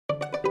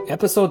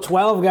Episode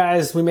 12,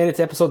 guys. We made it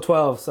to episode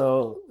 12.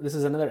 So, this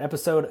is another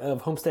episode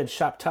of Homestead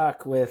Shop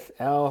Talk with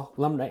Al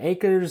Lumna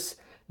Acres,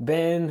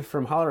 Ben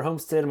from Holler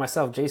Homestead, and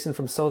myself, Jason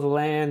from Sow the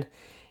Land.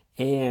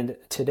 And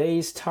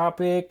today's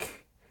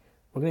topic,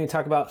 we're going to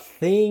talk about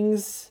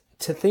things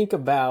to think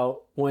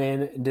about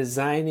when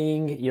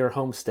designing your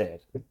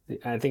homestead.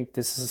 I think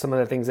this is some of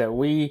the things that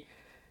we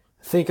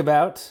think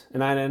about.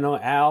 And I know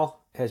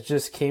Al has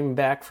just came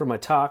back from a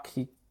talk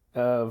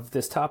of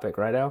this topic,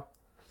 right, Al?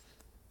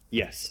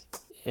 Yes.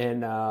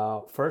 And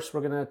first, we're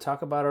going to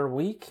talk about our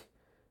week.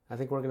 I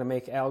think we're going to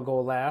make Al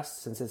go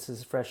last since this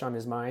is fresh on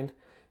his mind.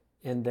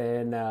 And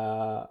then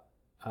we're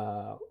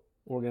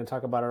going to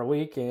talk about our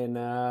week, and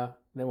then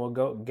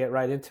we'll get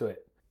right into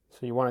it.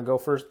 So you want to go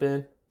first,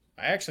 Ben?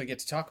 I actually get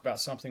to talk about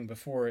something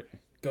before it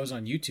goes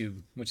on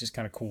YouTube, which is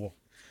kind of cool.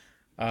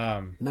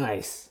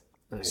 Nice.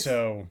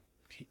 So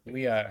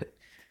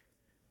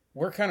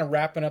we're kind of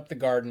wrapping up the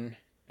garden.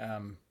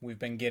 We've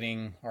been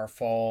getting our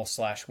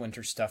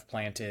fall/winter stuff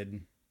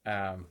planted.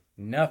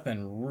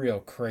 Nothing real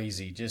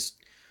crazy, just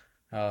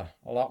a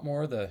lot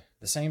more of the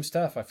same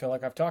stuff I feel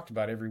like I've talked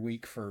about every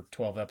week for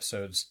 12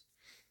 episodes.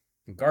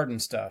 Garden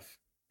stuff.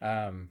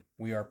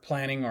 We are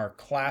planning our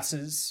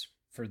classes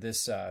for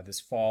this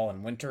fall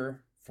and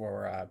winter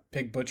for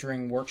pig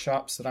butchering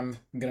workshops that I'm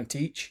going to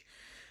teach.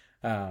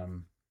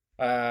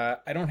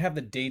 I don't have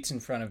the dates in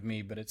front of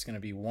me, but it's going to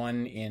be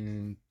one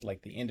in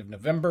like the end of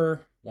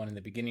November, one in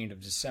the beginning of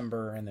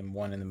December, and then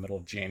one in the middle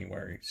of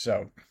January.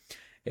 So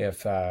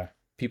if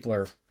people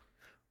are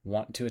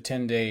wanting to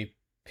attend a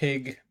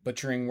pig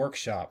butchering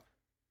workshop,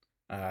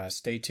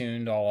 stay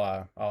tuned.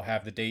 I'll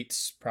have the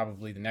dates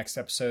probably the next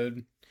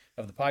episode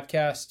of the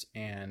podcast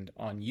and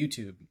on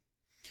YouTube.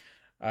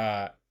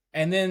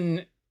 And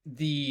then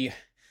the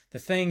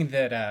thing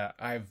that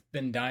I've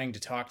been dying to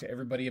talk to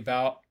everybody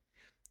about,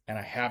 and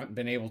I haven't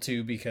been able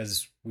to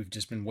because we've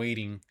just been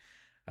waiting.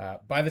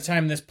 By the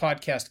time this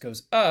podcast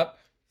goes up,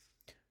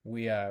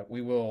 we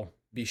will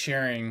be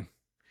sharing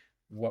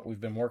what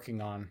we've been working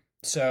on.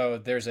 So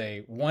there's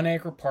a 1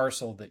 acre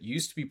parcel that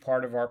used to be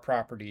part of our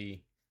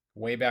property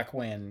way back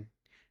when,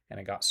 and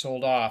it got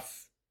sold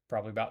off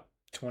probably about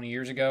 20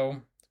 years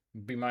ago,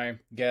 would be my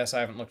guess. I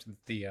haven't looked at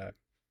the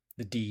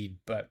deed,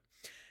 but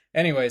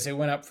anyways, it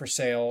went up for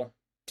sale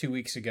 2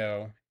 weeks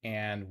ago,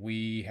 and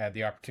we had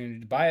the opportunity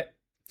to buy it,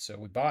 so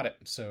we bought it.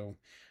 So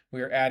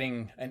we are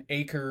adding 1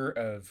 acre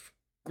of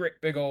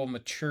great big old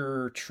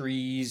mature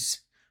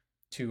trees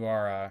to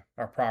our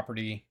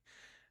property.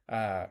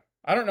 I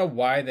don't know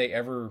why they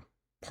ever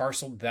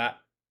parceled that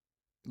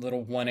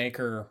little 1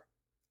 acre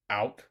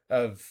out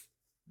of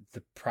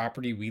the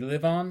property we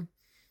live on,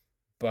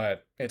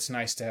 but it's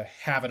nice to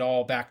have it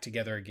all back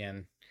together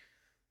again.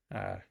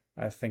 I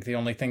think the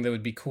only thing that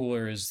would be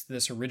cooler is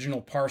this original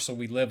parcel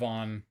we live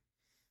on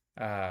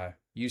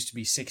used to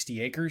be 60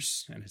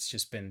 acres, and it's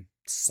just been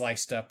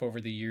sliced up over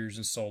the years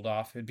and sold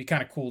off. It'd be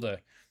kind of cool to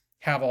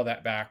have all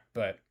that back,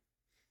 but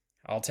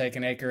I'll take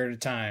 1 acre at a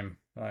time.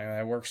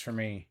 That works for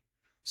me.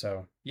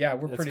 So yeah,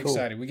 we're pretty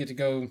excited. We get to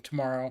go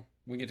tomorrow.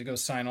 We get to go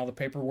sign all the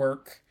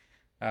paperwork,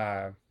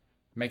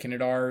 making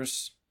it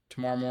ours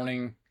tomorrow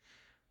morning.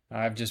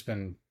 I've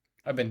been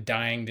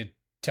dying to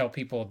tell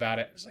people about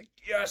it. It's like,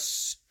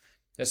 yes,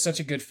 that's such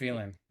a good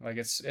feeling. Like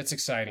it's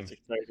exciting. That's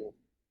exciting.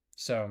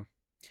 So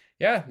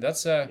yeah,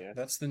 that's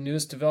the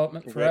newest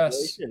development for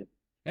us.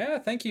 Yeah,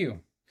 thank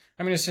you.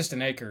 I mean, it's just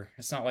 1 acre.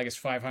 It's not like it's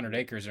 500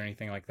 acres or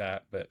anything like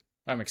that, but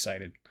I'm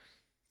excited.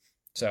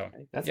 So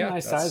that's a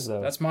nice size,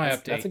 though. That's my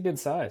update. That's a good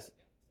size.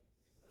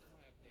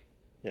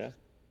 Yeah.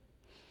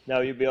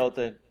 Now you'll be able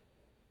to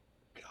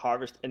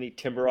harvest any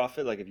timber off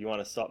it, like if you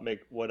want to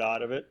make wood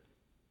out of it.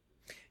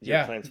 Is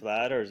there plans for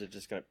that, or is it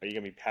just are you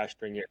gonna be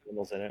pasturing your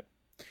animals in it?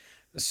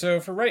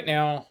 So for right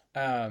now,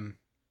 I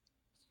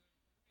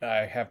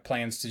have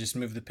plans to just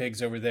move the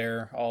pigs over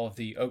there. All of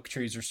the oak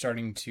trees are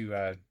starting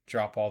to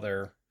drop all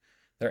their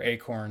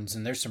acorns,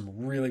 and there's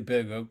some really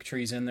big oak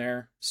trees in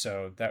there,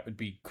 so that would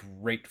be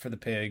great for the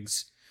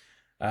pigs.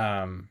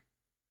 And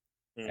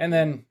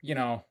then,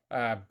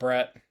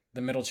 Brett,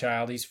 the middle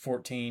child, he's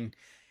 14.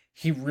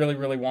 He really,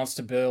 really wants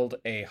to build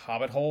a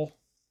hobbit hole,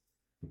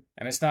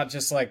 and it's not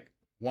just like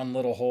one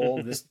little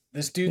hole.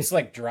 This dude's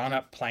like drawn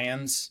up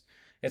plans.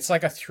 It's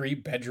like a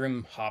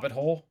 3-bedroom hobbit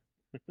hole.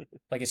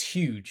 Like, it's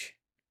huge.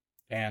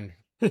 And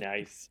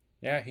nice.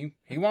 Yeah,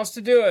 he wants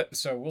to do it,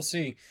 so we'll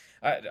see.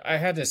 I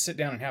had to sit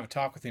down and have a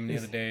talk with him the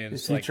other day.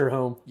 His future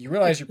home. You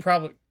realize you're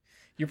probably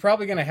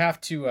going to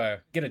have to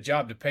get a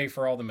job to pay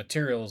for all the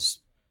materials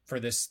for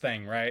this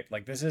thing, right?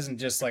 Like, this isn't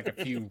just like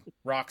a few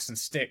rocks and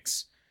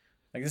sticks.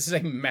 Like, this is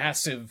a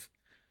massive,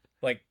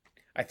 like,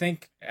 I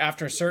think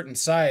after a certain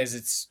size,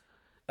 it's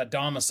a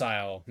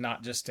domicile,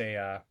 not just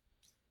a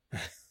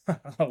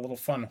a little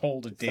fun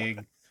hole to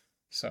dig.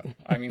 So,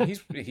 I mean,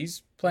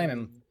 he's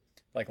planning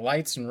like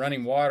lights and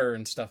running water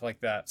and stuff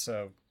like that.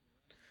 So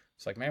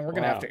it's like, man, we're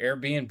going to have to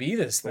Airbnb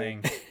this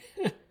thing.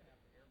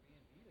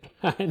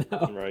 I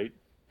know. Right.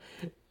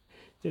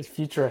 His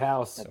future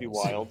house. That'd be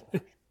wild.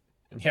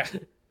 Yeah.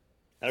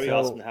 That'd be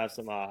awesome to have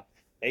some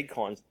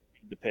acorns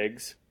for the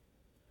pigs.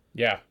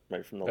 Yeah,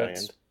 right from the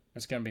that's land.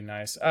 that's gonna be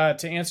nice.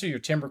 To answer your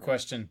timber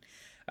question,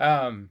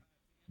 um,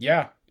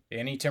 yeah,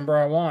 any timber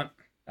I want.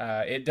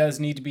 It does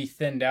need to be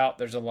thinned out.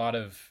 There's a lot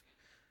of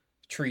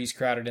trees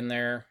crowded in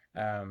there.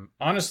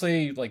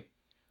 Honestly, like,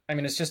 I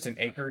mean, it's just an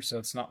acre, so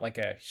it's not like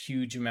a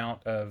huge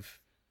amount of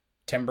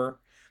timber,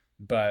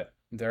 but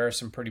there are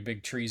some pretty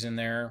big trees in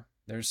there.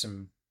 There's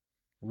some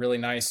really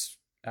nice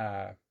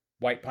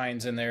white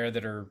pines in there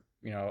that are,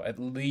 at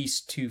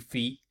least 2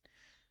 feet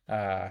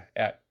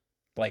at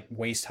like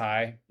waist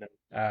high.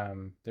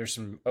 There's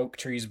some oak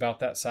trees about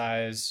that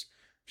size.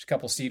 There's a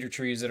couple cedar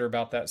trees that are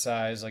about that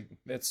size. Like,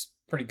 it's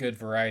pretty good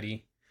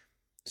variety.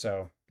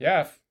 So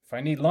yeah, if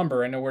I need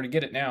lumber, I know where to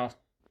get it now.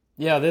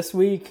 Yeah, this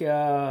week,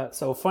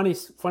 so funny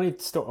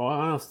story. Well, I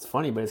don't know if it's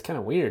funny, but it's kind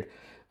of weird.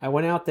 I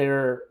went out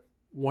there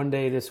one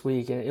day this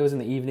week, and it was in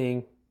the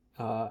evening,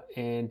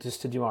 and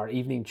just to do our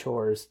evening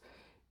chores.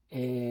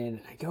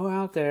 And I go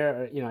out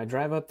there, I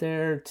drive up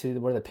there to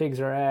where the pigs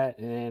are at,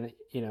 and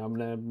I'm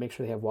gonna make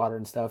sure they have water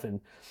and stuff. And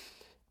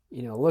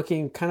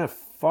looking kind of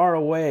far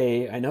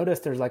away, I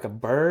noticed there's like a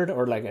bird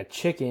or like a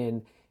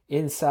chicken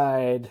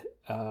inside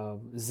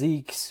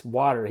Zeke's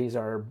water. He's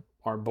our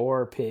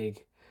boar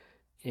pig,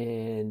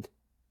 and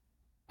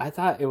I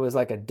thought it was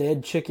like a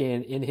dead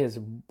chicken in his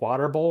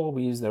water bowl.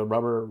 We use the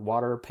rubber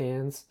water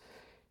pans,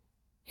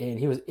 and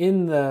he was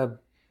in the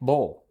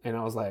bowl. And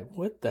I was like,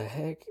 what the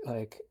heck?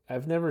 Like,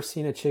 I've never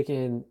seen a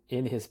chicken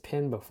in his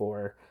pen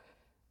before.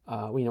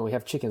 We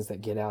have chickens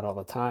that get out all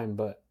the time,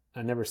 but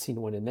I never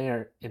seen one in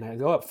there. And I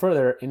go up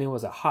further, and it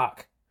was a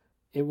hawk.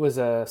 It was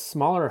a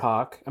smaller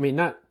hawk. I mean,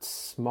 not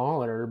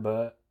smaller,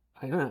 but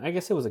I don't know. I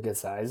guess it was a good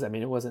size. I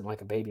mean, it wasn't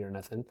like a baby or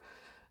nothing.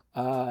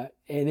 And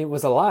it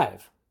was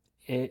alive,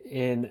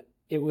 and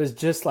it was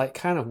just like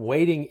kind of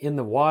waiting in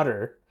the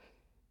water.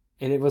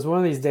 And it was one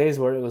of these days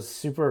where it was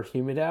super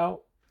humid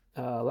out.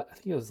 I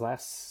think it was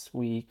last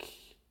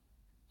week.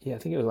 Yeah, I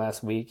think it was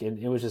last week, and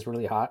it was just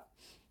really hot.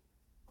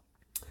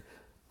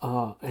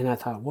 And I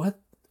thought, what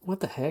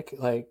the heck?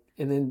 Like,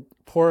 and then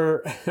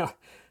poor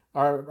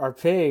our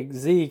pig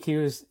Zeke,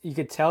 you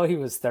could tell he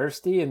was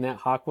thirsty, and that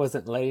hawk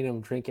wasn't letting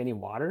him drink any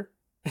water.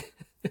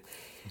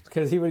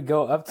 Because he would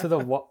go up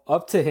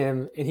to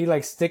him, and he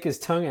like stick his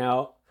tongue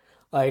out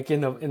like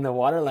in the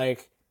water,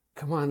 like,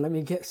 come on, let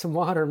me get some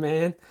water,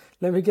 man,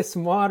 let me get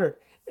some water.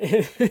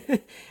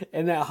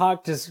 And that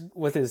hawk just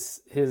with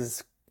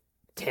his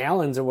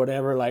talons or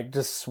whatever, like,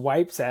 just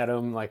swipes at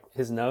him, like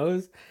his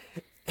nose.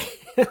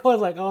 I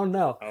was like, oh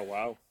no. Oh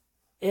wow.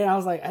 And I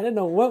was like, I didn't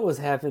know what was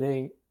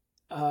happening.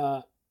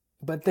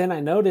 But then I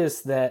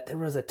noticed that there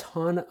was a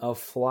ton of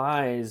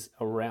flies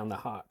around the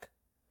hawk,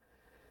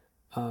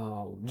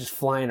 just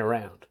flying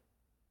around.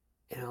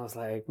 And I was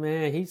like,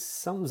 man,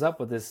 something's up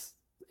with this.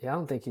 Yeah, I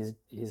don't think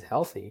he's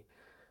healthy.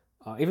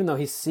 Even though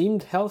he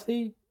seemed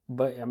healthy,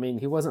 but I mean,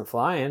 he wasn't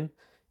flying.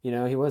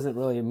 He wasn't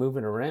really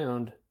moving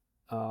around.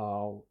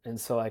 And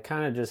so I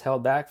kind of just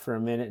held back for a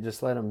minute,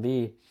 just let him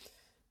be.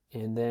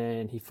 And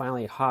then he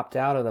finally hopped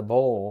out of the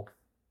bowl,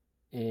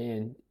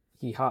 and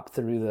he hopped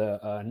through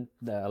the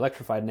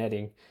electrified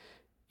netting,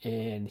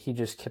 and he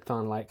just kept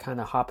on like kind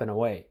of hopping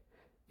away.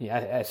 Yeah,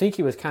 I think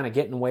he was kind of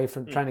getting away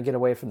from trying to get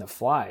away from the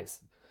flies.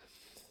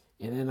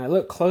 And then I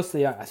looked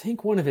closely. I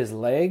think one of his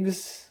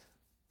legs,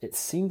 it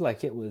seemed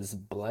like it was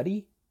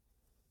bloody.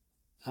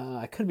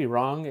 I could be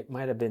wrong. It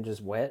might have been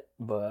just wet,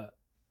 but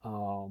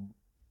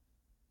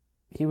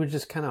he was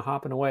just kind of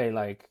hopping away.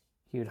 Like,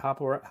 he would hop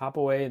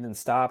away and then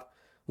stop,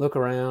 look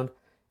around,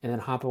 and then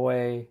hop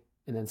away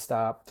and then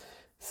stop.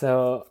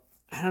 So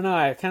I don't know.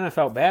 I kind of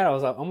felt bad. I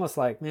was almost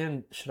like,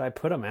 man, should I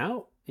put him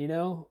out?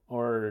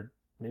 Or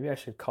maybe I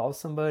should call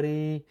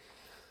somebody.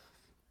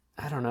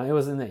 I don't know. It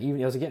was in the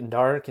evening. It was getting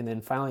dark, and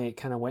then finally it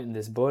kind of went in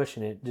this bush,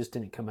 and it just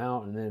didn't come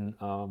out. And then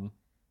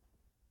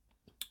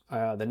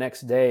the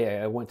next day,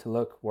 I went to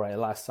look where I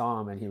last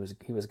saw him, and he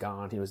was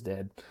gone. He was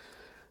dead.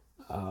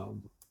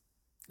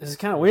 This is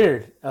kind of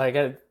weird. Like,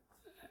 I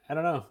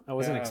don't know. I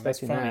wasn't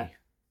expecting that.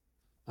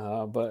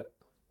 But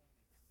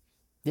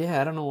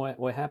yeah, I don't know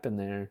what happened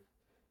there.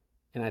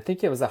 And I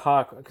think it was a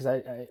hawk, because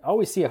I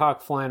always see a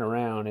hawk flying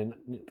around, and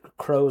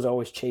crows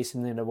always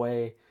chasing it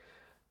away.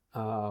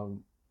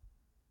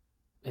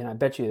 And I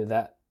bet you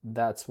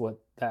that's what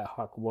that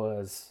hawk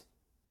was.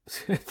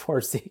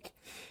 Poor Zeke.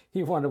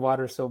 He wanted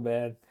water so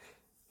bad.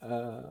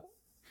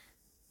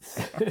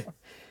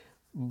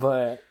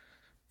 But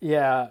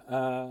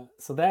yeah,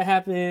 so that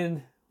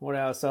happened. What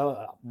else?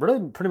 So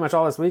really, pretty much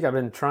all this week, I've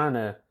been trying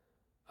to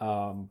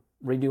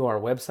redo our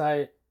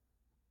website.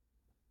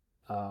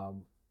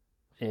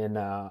 And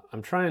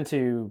I'm trying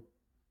to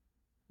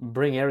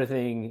bring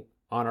everything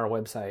on our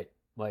website,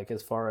 like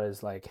as far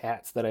as like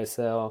hats that I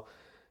sell,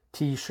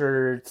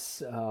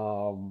 t-shirts,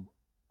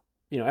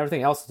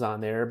 everything else is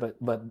on there,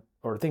 but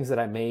or things that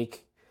I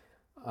make,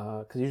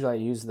 because usually I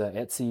use the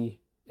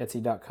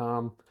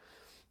Etsy.com,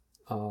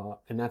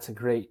 and that's a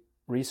great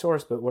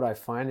resource. But what I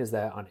find is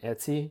that on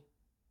Etsy,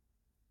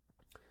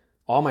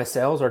 all my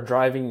sales I'm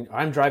driving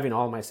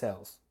all my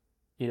sales.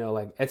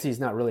 Like, Etsy's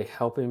not really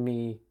helping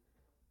me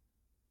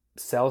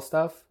sell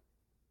stuff.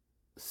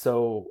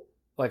 So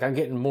like I'm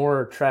getting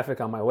more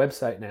traffic on my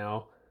website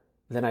now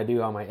than I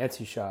do on my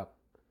Etsy shop.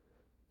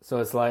 So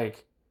it's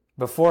like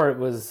before it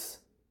was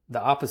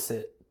the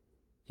opposite,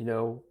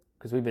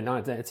 because we've been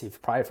on Etsy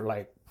probably for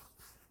like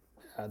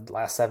the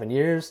last 7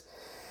 years.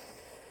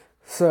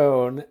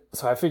 So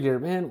I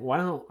figured, man, why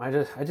don't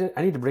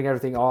I need to bring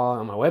everything all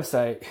on my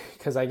website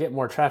because I get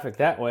more traffic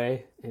that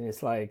way. And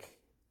it's like,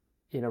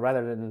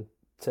 rather than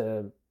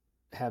to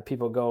have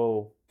people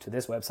go to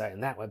this website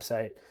and that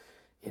website,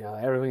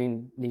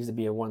 everything needs to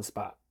be in one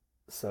spot.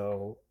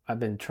 So I've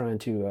been trying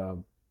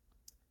to,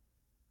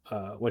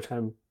 which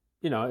I'm,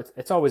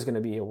 it's always going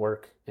to be a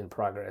work in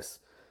progress,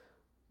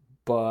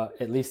 but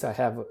at least I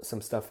have some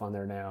stuff on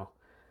there now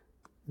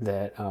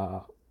that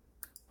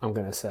I'm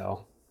going to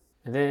sell.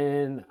 And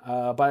then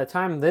by the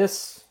time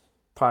this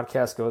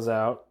podcast goes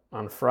out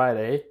on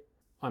Friday,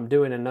 I'm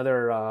doing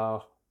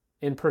another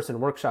in-person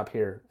workshop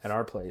here at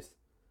our place,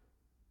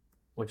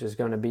 which is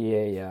going to be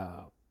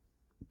a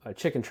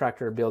chicken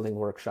tractor building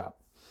workshop.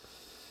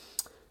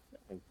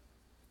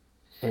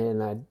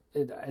 And I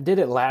did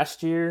it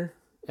last year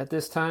at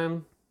this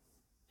time,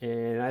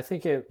 and I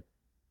think it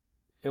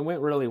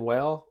went really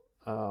well.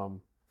 I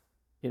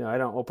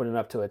don't open it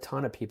up to a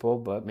ton of people,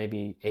 but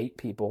maybe 8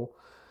 people.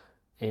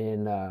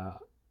 And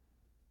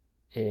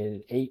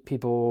 6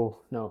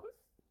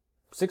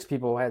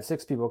 people. I had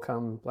 6 people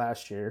come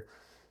last year,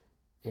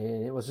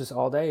 and it was just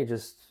all day,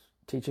 just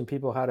teaching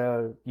people how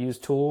to use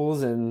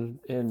tools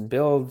and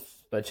build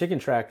a chicken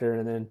tractor,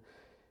 and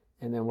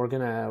then we're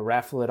gonna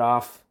raffle it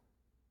off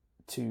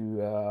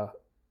to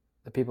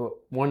the people,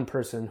 one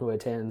person who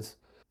attends.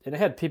 And it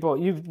had people.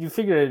 You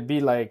figure it'd be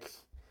like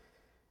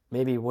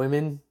maybe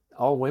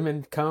all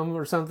women come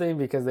or something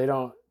because they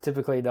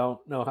typically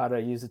don't know how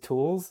to use the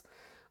tools.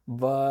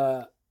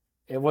 But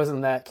it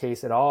wasn't that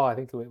case at all. I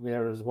think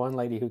there was one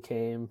lady who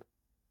came,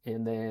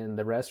 and then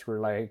the rest were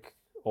like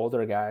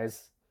older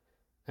guys.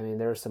 I mean,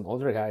 there were some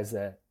older guys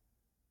that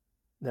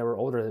were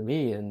older than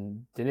me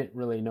and didn't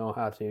really know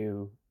how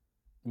to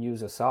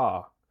use a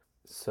saw.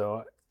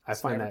 So I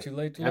find that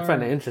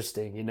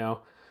interesting,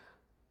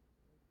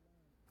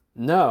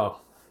 No,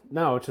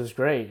 which was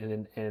great,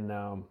 and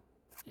I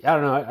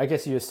don't know. I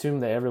guess you assume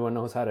that everyone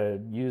knows how to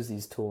use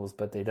these tools,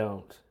 but they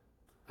don't.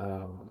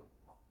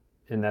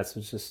 And that's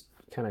just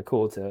kind of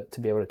cool to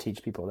be able to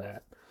teach people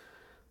that.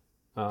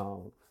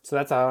 So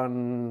that's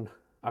on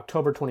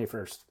October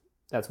 21st.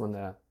 That's when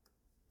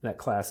that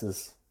class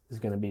is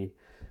going to be.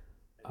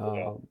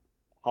 How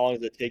long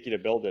does it take you to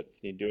build it?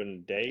 Can you do it in a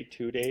day,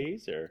 2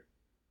 days, or?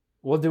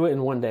 We'll do it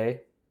in one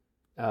day.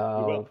 You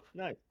will?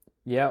 Nice.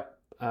 Yep.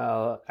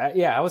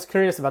 I was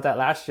curious about that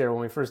last year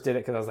when we first did it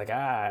because I was like,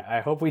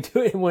 I hope we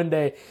do it in one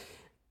day.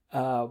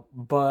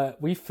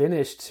 But we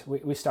finished,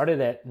 we started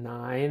at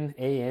 9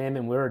 a.m.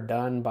 and we were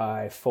done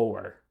by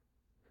 4.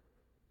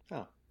 Oh,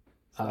 that's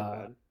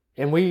not bad.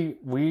 And we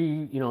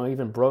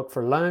even broke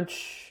for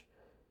lunch,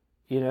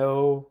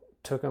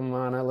 took them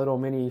on a little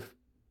mini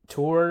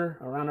tour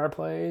around our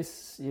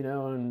place,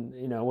 and,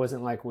 it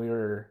wasn't like we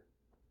were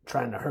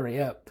trying to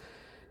hurry up.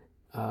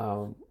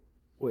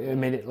 It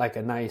made it like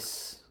a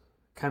nice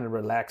kind of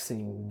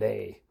relaxing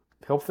day.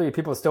 Hopefully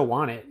people still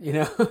want it,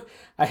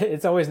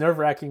 It's always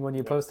nerve-wracking when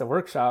you post a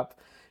workshop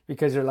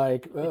because you're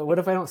like, well, what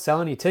if I don't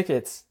sell any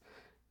tickets?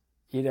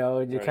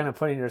 And you're kind of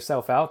putting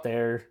yourself out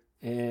there,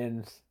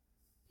 and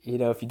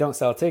if you don't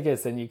sell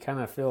tickets, then you kind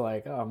of feel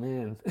like, oh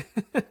man,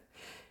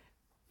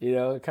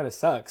 it kind of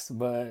sucks,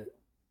 but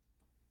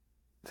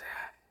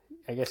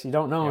I guess you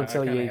don't know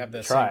until you have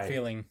the try. Same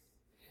feeling.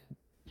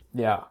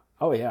 Yeah.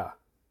 Oh yeah.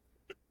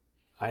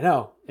 I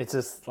know. It's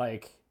just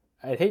like,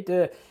 I'd hate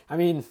to,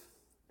 I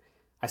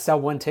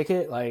sell one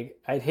ticket. Like,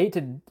 I'd hate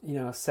to,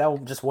 sell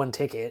just one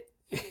ticket,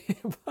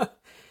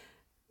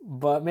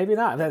 but maybe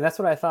not. That's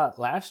what I thought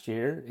last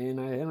year.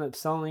 And I ended up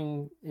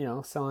selling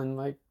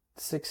like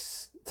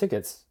 6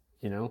 tickets,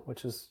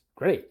 which is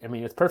great.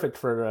 It's perfect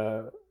for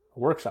a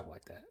workshop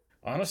like that.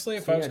 Honestly,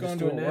 if I was going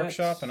to a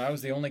workshop and I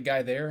was the only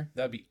guy there,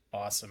 that'd be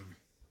awesome.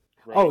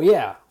 Right. Oh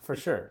yeah, for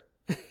sure.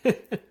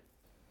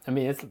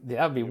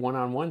 That'd be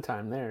one-on-one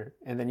time there,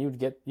 and then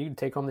you'd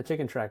take home the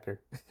chicken tractor.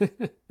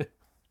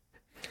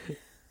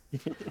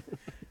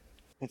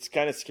 It's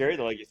kind of scary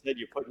though, like you said,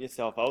 you're putting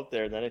yourself out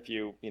there. And then if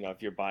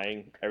you're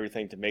buying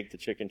everything to make the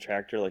chicken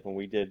tractor, like when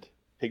we did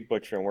pig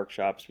butchering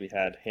workshops, we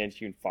had hand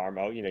hewn farm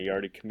out. You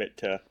already commit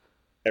to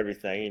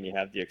everything, and you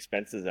have the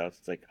expenses out.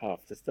 It's like, oh,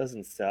 if this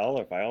doesn't sell,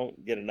 or if I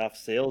don't get enough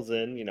sales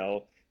in,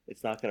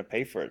 it's not going to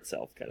pay for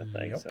itself, kind of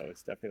thing. Yep. So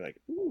it's definitely like,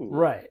 ooh,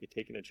 right, you're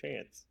taking a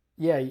chance.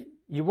 Yeah,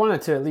 you want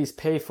it to at least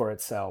pay for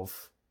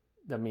itself.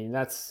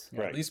 That's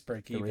right. At least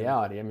break even. The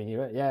reality.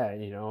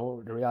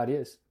 The reality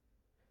is,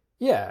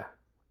 yeah.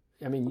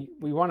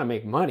 We want to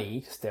make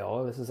money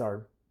still. This is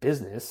our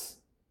business,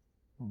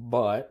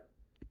 but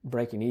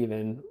breaking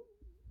even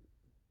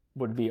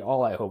would be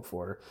all I hope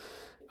for.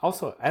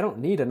 Also, I don't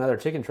need another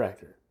chicken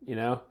tractor,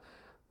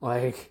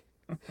 like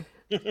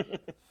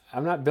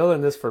I'm not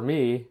building this for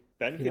me.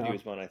 Ben could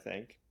use one, I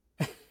think.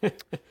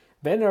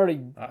 Ben already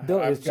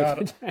built his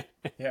chicken tractor.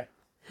 Yeah.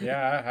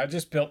 Yeah, I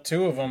just built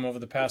two of them over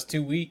the past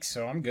 2 weeks,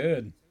 so I'm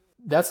good.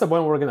 That's the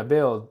one we're gonna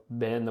build,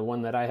 Ben. The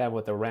one that I have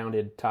with the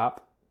rounded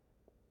top.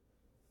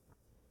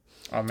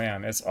 Oh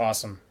man, it's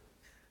awesome.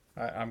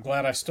 I'm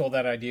glad I stole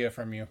that idea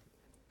from you.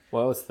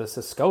 Well, it's the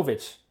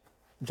Siskovich,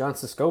 John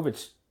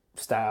Siskovich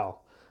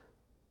style.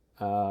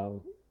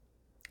 Um,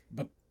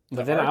 But but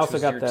the then I arch also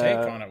was got your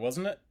take the. on it,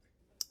 wasn't it?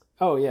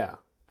 Oh yeah,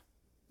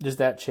 just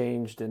that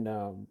changed,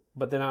 and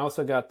but then I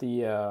also got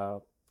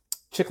the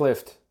chick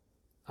lift.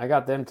 I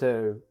got them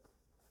to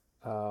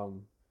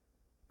um,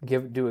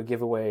 give do a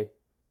giveaway.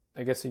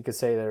 I guess you could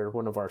say they're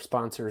one of our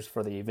sponsors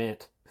for the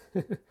event.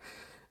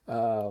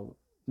 uh,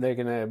 they're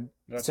gonna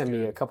That's send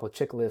me a good. couple of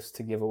chick lifts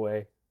to give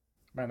away.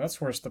 Man, that's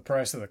worth the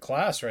price of the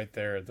class right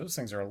there. Those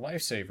things are a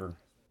lifesaver.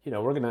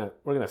 We're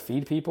gonna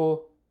feed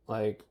people.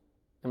 Like,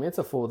 I mean, it's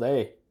a full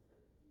day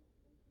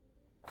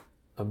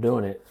of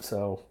doing it.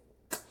 So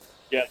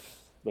Yeah,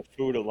 the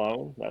food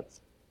alone,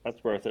 that's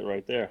worth it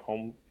right there.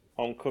 Home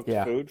cooked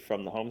yeah. food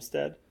from the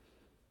homestead.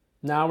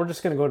 Now we're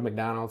just gonna go to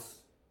McDonald's.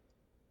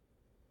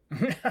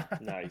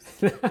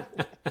 Nice.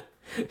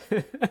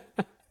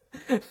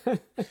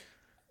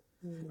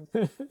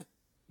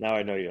 Now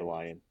I know you're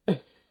lying.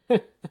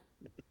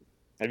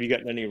 Have you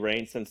gotten any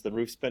rain since the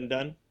roof's been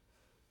done?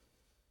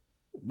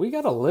 We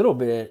got a little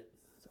bit.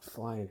 It's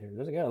flying here.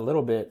 We got a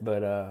little bit,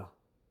 but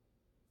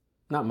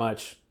not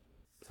much.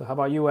 So how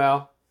about you,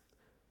 Al?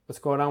 What's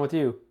going on with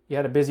you? You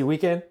had a busy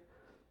weekend?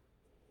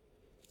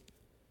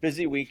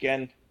 Busy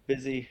weekend,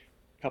 busy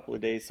couple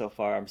of days so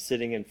far. I'm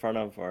sitting in front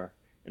of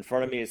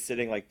me is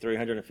sitting like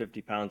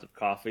 350 pounds of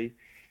coffee.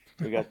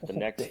 We got the Oh,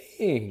 next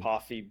dang.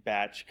 coffee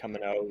batch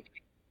coming out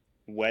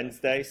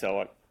Wednesday,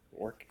 so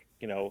work,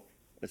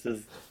 this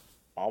is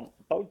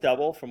about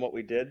double from what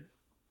we did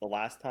the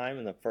last time,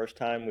 and the first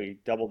time we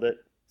doubled it.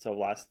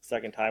 So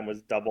second time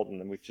was doubled, and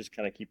then we just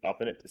kind of keep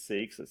upping it to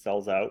see because it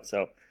sells out.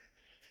 So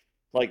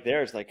like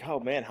there's like, oh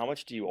man, how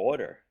much do you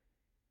order?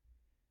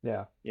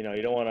 Yeah. You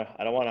don't want to.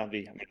 I don't want to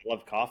be. I mean, I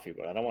love coffee,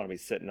 but I don't want to be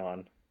sitting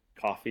on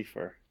coffee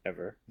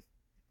forever.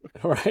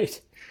 All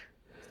right.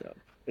 So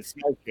it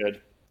smells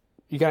good.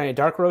 You got any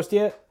dark roast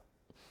yet?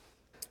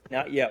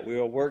 Not yet. We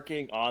are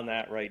working on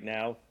that right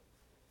now.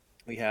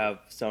 We have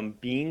some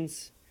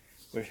beans.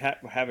 We're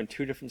having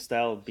two different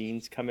style of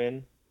beans come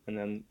in, and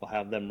then we'll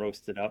have them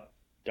roasted up,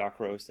 dark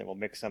roast, and we'll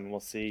mix them, and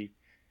we'll see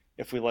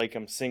if we like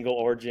them single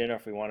origin or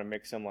if we want to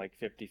mix them like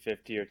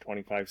 50-50 or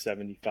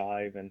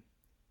 25-75 and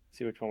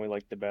see which one we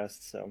like the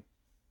best. So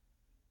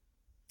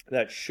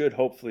that should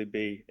hopefully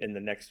be in the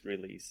next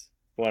release.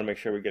 We want to make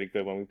sure we get a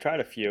good one. We've tried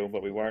a few,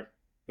 but we weren't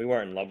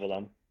in love with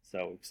them.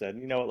 So we said,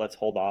 you know what, let's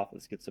hold off.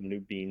 Let's get some new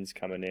beans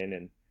coming in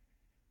and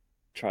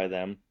try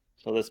them.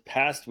 So this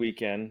past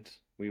weekend,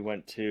 we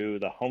went to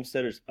the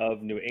Homesteaders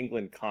of New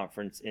England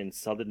conference in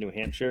Southern New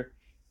Hampshire.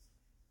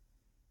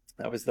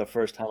 That was the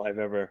first time I've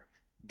ever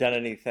done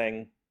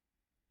anything.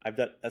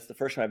 That's the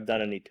first time I've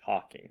done any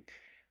talking.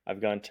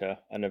 I've gone to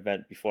an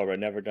event before, but I've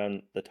never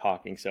done the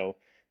talking. So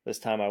this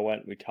time I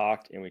went, we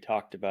talked, and we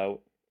talked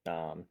about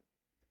um,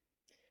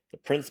 the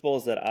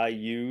principles that I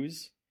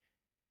use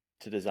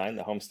to design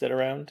the homestead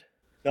around.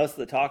 Notice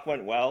the talk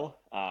went well.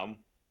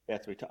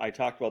 Yes, I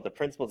talked about the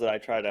principles that I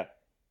try to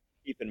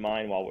keep in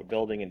mind while we're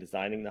building and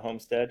designing the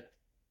homestead.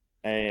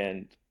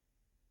 And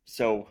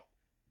so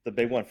the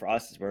big one for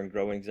us is we're in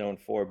growing zone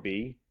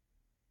 4B.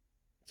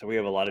 So we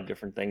have a lot of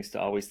different things to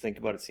always think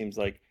about. It seems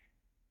like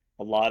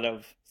a lot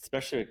of,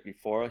 especially like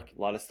before, like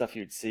a lot of stuff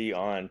you'd see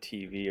on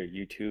TV or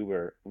YouTube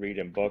or read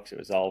in books, it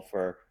was all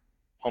for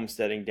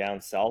homesteading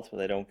down south where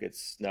they don't get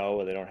snow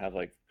or they don't have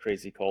like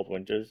crazy cold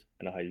winters.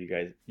 I know how you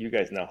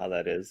guys know how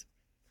that is.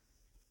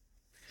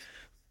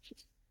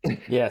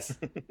 Yes.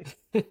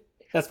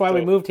 That's why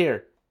we So moved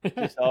here.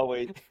 just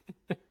always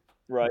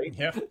right.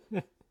 Yeah.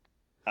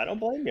 I don't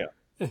blame you.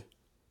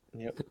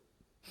 Yep.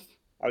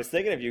 I was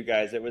thinking of you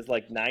guys. It was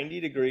like 90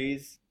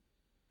 degrees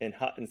and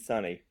hot and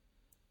sunny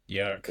the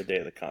Yuck. day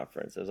of the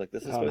conference. I was like,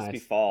 this is Oh, supposed to be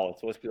nice. fall.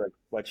 It's supposed to be like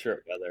sweatshirt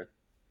weather,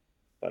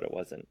 but it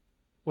wasn't.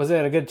 Was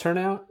it a good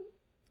turnout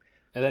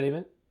at that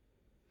event?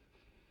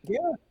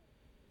 Yeah,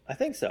 I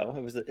think so.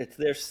 It's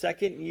their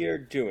second year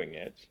doing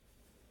it.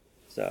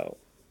 So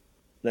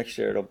next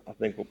year, I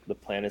think the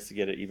plan is to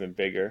get it even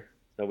bigger.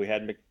 So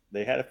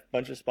they had a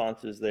bunch of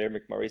sponsors there.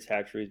 McMurray's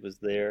Hatcheries was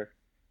there.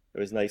 It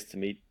was nice to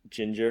meet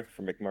Ginger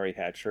from McMurray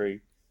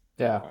Hatchery.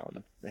 Yeah.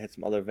 They had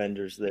some other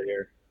vendors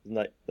there.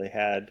 They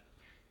had,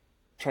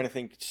 trying to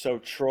think, so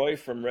Troy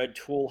from Red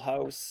Tool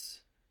House,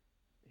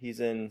 he's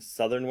in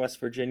southern West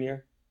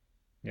Virginia.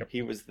 Yep.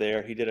 He was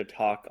there. He did a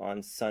talk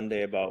on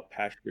Sunday about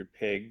pastured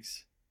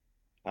pigs.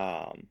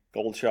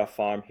 Goldshaw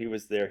Farm, he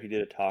was there. He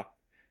did a talk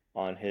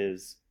on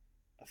his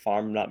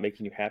farm not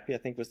making you happy, I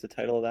think was the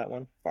title of that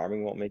one.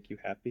 Farming won't make you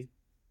happy.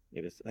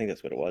 I think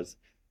that's what it was.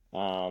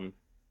 Um,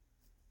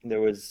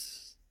 there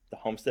was the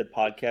Homestead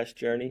Podcast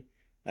Journey.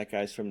 That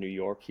guy's from New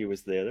York. He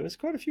was there. There was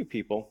quite a few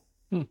people.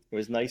 Hmm. It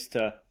was nice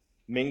to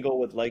mingle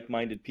with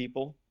like-minded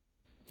people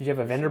Did you have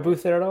a for vendor sure.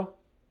 booth there at all?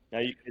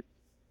 Now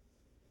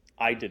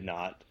I did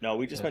not. No,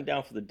 we just Yeah. went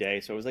down for the day,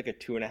 so it was like a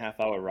 2.5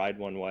 hour ride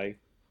one way.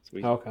 So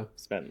we Okay.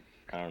 spent,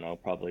 I don't know,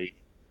 probably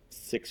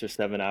 6 or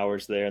 7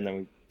 hours there, and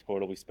then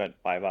we spent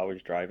 5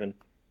 hours driving.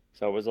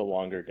 So it was a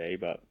longer day,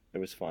 but it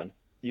was fun.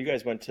 You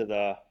guys went to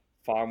the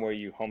farm where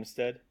you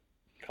homestead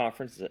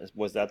conference.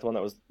 Was that the one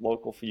that was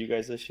local for you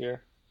guys this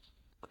year?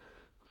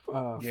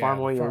 Farm Yeah,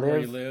 the Where You farm where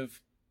you Live.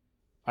 live.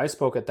 I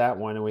spoke at that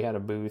one, and we had a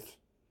booth.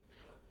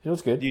 It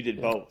was good. You did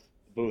Yeah. both,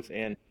 booth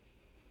and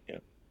yeah.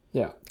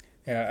 Yeah.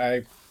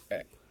 Yeah,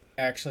 I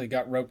actually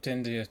got roped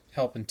into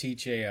helping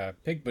teach a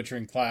pig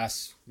butchering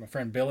class. My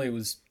friend Billy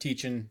was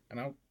teaching, and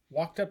I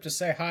walked up to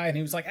say hi, and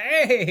he was like,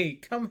 "Hey,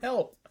 come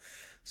help!"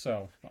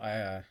 So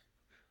I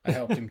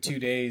helped him 2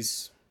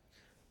 days,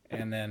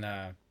 and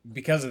then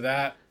because of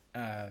that,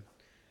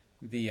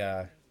 the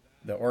uh,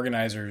 the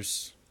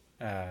organizers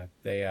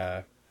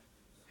they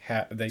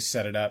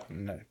set it up,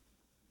 and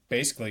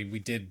basically we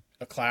did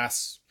a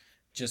class.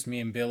 Just me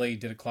and Billy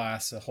did a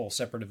class, a whole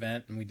separate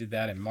event, and we did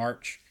that in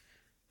March.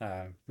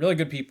 Really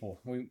good people.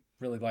 We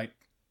really like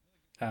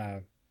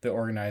the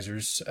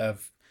organizers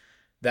of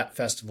that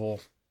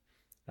festival.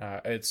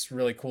 It's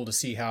really cool to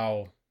see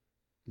how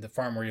the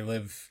Farm Where You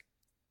Live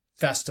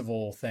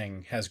festival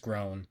thing has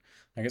grown.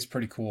 Like it's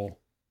pretty cool.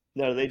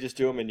 Now, do they just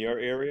do them in your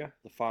area,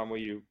 the farm where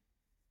you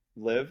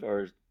live,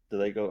 or do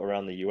they go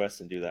around the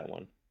U.S. and do that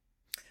one?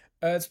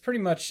 It's pretty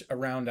much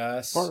around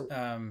us. Or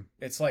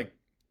It's like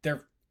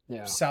they're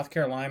yeah. South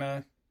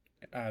Carolina.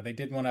 They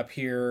did one up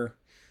here,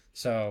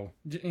 so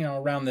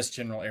around this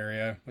general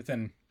area,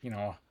 within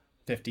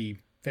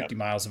 50 Yep.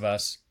 miles of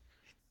us.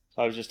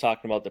 So I was just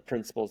talking about the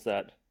principles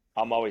that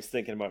I'm always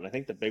thinking about, and I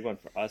think the big one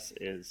for us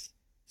is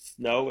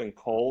snow and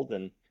cold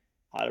and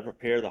how to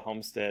prepare the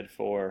homestead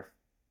for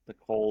the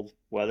cold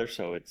weather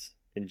so it's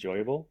Yeah.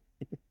 enjoyable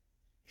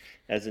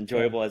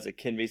as it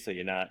can be, so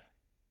you're not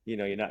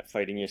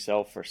fighting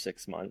yourself for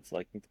 6 months.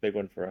 Like the big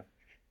one for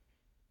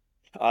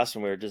us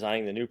when we were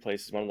designing the new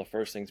place is one of the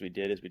first things we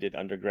did is we did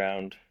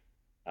underground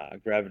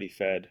gravity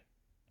fed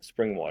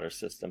spring water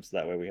system, so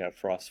that way we have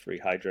frost-free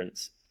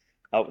hydrants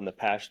out in the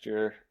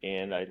pasture,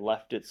 and I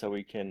left it so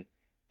we can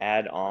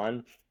add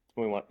on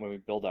when we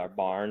build our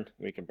barn,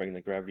 we can bring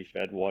the gravity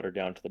fed water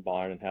down to the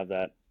barn and have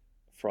that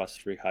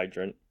frost-free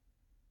hydrant.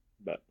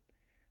 But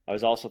I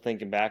was also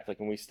thinking back, like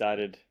when we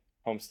started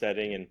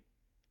homesteading and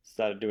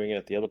started doing it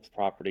at the other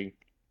property,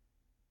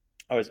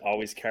 I was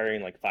always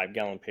carrying like 5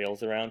 gallon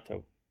pails around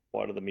to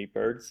water the meat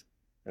birds.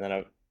 And then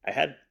I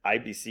had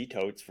IBC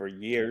totes for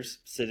years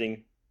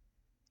sitting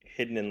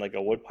hidden in like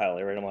a woodpile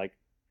area. And I'm like,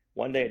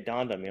 one day it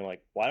dawned on me, I'm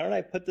like, why don't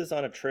I put this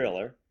on a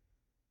trailer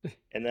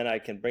and then I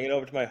can bring it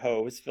over to my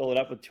hose, fill it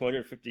up with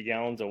 250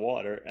 gallons of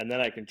water, and then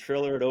I can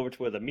trailer it over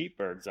to where the meat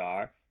birds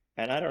are,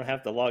 and I don't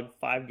have to lug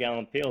 5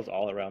 gallon pails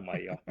all around my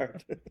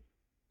yard.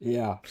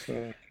 Yeah.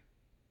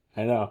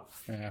 I I know.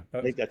 Yeah,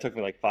 think that took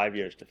me like 5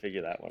 years to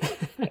figure that one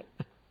out.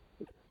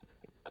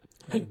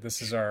 But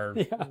this is our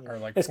Yeah. our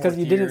like It's because fourth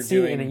you didn't year see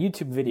it in a doing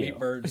YouTube meat video.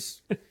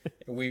 birds.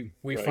 We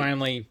right.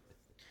 finally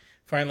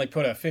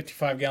put a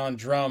 55-gallon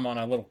drum on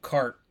a little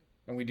cart,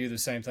 and we do the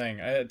same thing.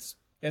 It's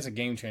a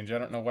game changer. I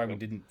don't know why we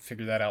didn't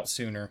figure that out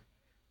sooner.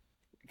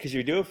 Because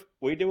we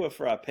do it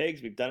for our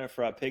pigs. We've done it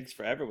for our pigs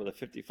forever with a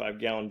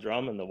 55-gallon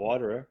drum and the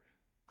water,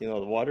 the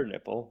water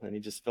nipple, and you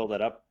just fill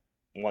that up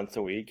once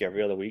a week,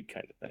 every other week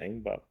kind of thing.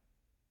 But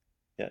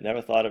yeah,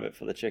 never thought of it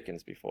for the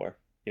chickens before.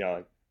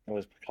 Like it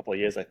was a couple of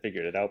years I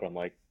figured it out, but I'm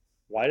like,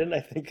 why didn't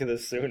I think of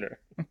this sooner?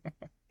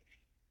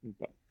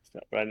 But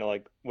I know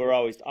like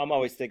I'm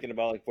always thinking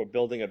about like we're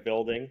building a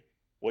building,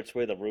 which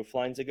way the roof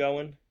lines are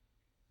going.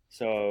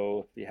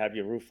 So you have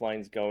your roof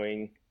lines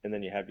going, and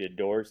then you have your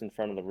doors in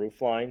front of the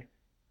roof line.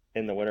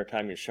 In the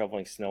wintertime, you're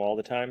shoveling snow all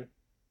the time.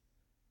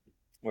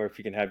 Or if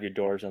you can have your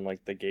doors on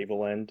like the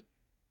gable end,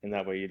 and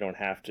that way you don't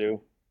have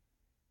to.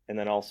 And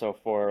then also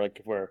for like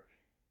if we're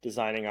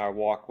designing our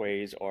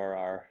walkways or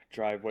our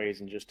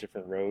driveways and just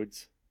different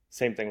roads,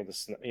 same thing with the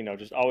snow,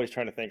 just always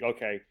trying to think,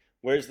 okay,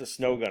 where's the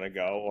snow gonna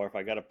go? Or if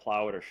I gotta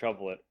plow it or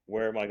shovel it,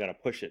 where am I gonna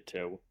push it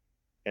to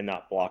and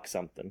not block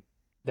something?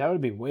 That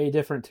would be way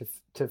different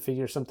to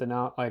figure something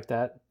out like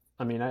that.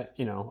 I mean, I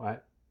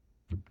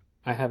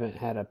haven't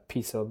had a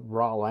piece of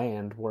raw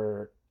land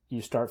where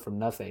you start from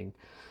nothing.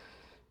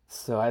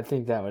 So I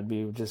think that would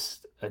be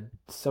just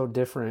so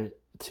different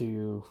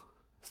to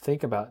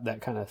think about that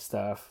kind of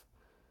stuff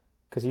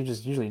because you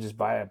just usually just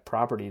buy a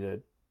property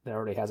that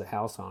already has a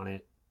house on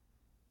it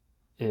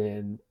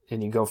and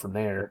you go from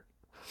there.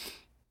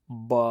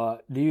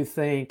 But do you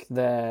think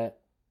that,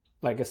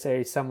 like I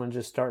say, someone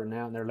just starting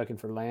out and they're looking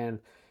for land?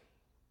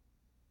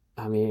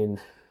 I mean,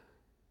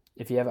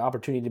 if you have an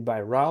opportunity to buy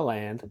raw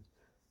land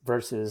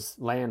versus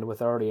land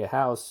with already a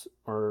house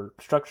or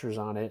structures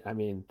on it, I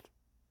mean,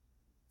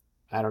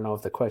 I don't know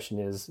if the question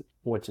is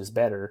which is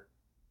better,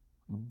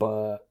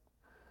 but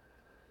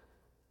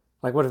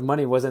like, what if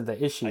money wasn't the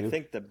I issue?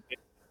 think the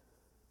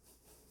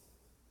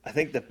I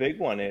think the big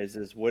one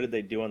is what did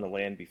they do on the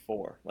land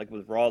before? Like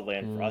with raw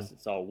land for Mm, us,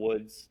 it's all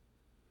woods.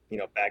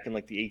 Back in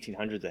like the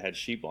 1800s, it had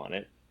sheep on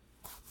it.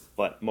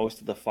 But most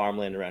of the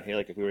farmland around here,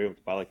 like if we were able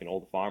to buy like an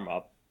old farm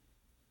up,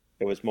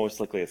 it was most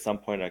likely at some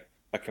point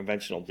a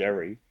conventional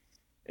dairy.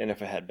 And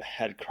if it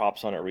had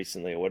crops on it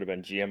recently, it would have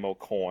been GMO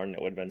corn.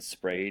 It would have been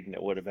sprayed, and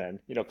it would have been,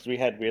 because we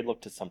had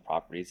looked at some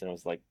properties, and it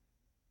was like,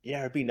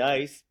 yeah, it'd be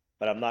nice,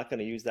 but I'm not going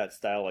to use that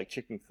style like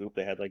chicken coop.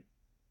 They had like,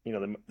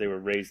 they were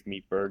raised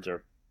meat birds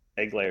or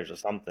egg layers or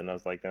something. I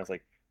was like,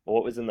 well,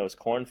 what was in those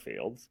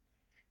cornfields?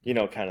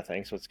 Kind of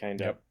thing. So it's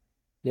kind of Yep.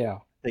 Yeah.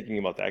 thinking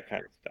about that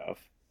kind of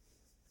stuff.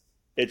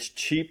 It's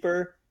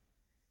cheaper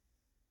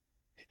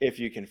if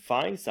you can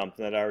find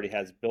something that already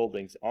has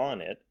buildings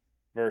on it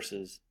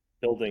versus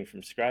building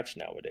from scratch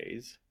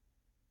nowadays.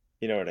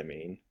 You know what I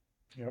mean?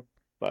 Yep.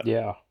 But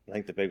Yeah. I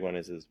think the big one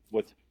is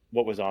what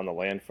was on the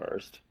land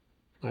first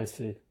I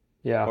see.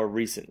 Yeah. or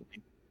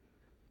recently.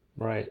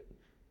 Right.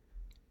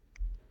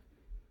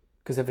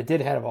 Because if it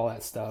did have all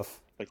that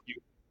stuff, Like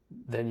you,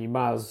 then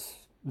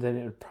then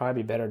it would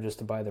probably be better just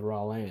to buy the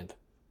raw land.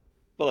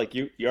 but like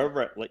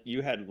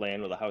you had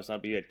land with a house on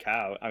it, but you had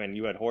cow. I mean,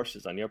 you had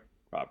horses on your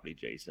property,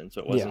 Jason.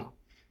 So it Yeah. wasn't.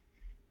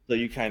 So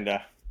you kind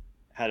of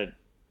had a.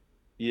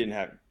 You didn't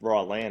have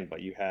raw land,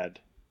 but you had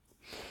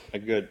a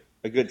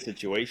good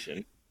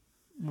situation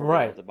where you were able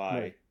Right. to buy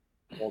Right.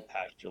 old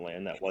pasture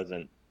land that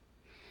wasn't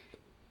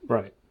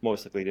Right.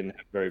 most likely didn't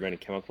have very many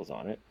chemicals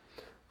on it.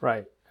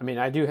 Right. I mean,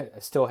 I do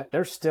still,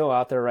 there's still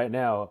out there right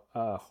now,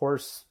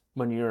 horse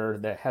manure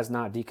that has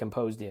not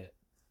decomposed yet.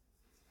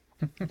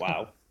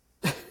 Wow.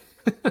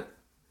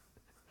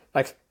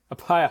 Like a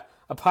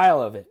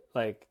pile of it.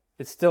 Like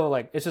it's still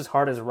like, it's just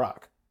hard as a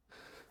rock.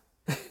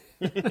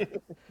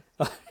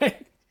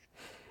 Like,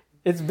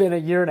 it's been a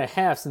year and a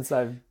half since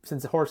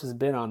the horse has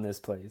been on this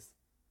place.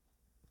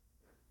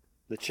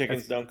 The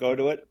chickens That's, don't go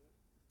to it.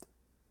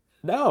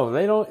 no,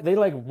 they don't. They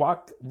like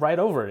walk right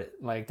over it.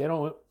 Like they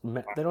don't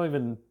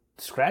even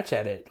scratch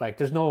at it. Like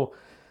there's no.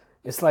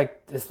 It's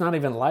like it's not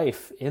even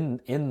life in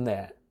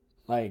that.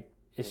 Like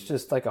it's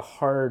just like a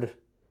hard.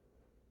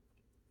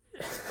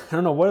 I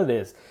don't know what it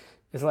is.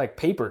 It's like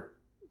paper,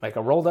 like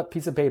a rolled up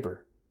piece of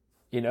paper.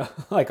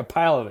 Like a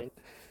pile of it.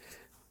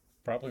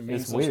 Probably It's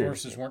means those weird.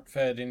 horses weren't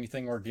fed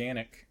anything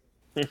organic.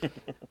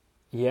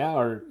 Yeah,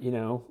 or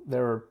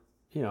there were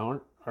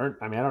aren't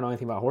I mean I don't know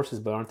anything about horses,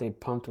 but aren't they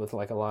pumped with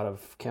like a lot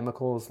of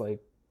chemicals like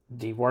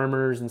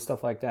dewormers and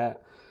stuff like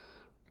that?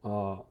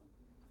 Uh,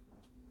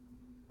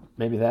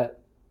 maybe that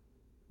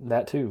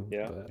too,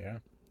 Yeah. but Yeah,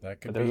 that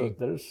but could be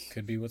there's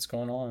could be what's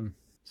going on.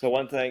 So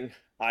one thing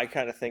I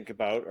kind of think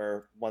about,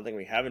 or one thing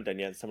we haven't done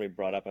yet, somebody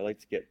brought up. I like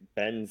to get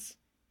Ben's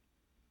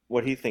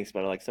what he thinks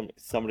about it. Like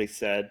somebody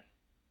said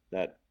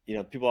that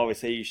people always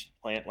say you should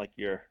plant like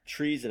your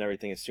trees and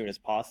everything as soon as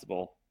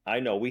possible. I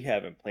know we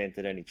haven't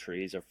planted any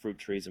trees or fruit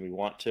trees, and we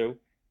want to.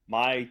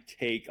 My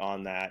take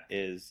on that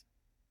is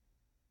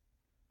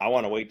I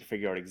want to wait to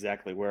figure out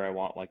exactly where I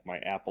want like my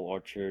apple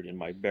orchard and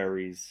my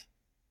berries,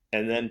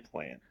 and then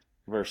plant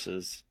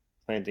versus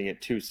planting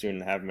it too soon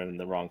and having it in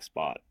the wrong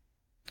spot.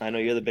 I know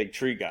you're the big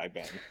tree guy,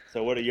 Ben.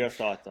 So what are your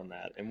thoughts on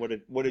that? And what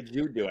did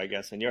you do, I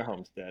guess, in your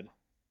homestead?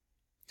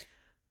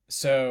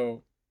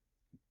 So,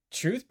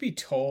 truth be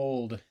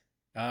told,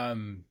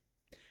 um,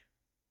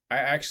 I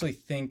actually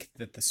think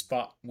that the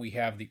spot we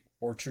have the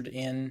orchard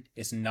in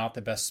is not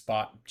the best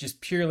spot,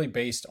 just purely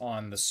based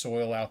on the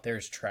soil out there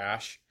is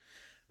trash.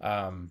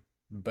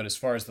 But as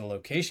far as the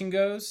location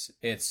goes,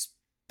 it's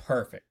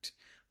perfect.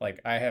 Like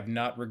I have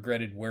not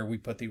regretted where we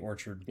put the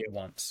orchard Yep.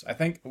 once. I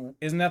think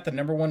isn't that the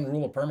number one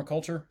rule of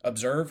permaculture?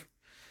 Observe.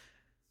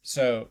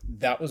 So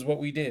that was what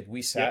we did.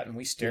 We sat Yep. and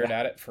we stared yeah.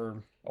 at it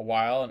for a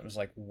while, and it was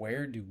like,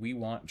 where do we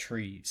want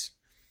trees?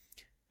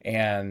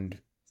 And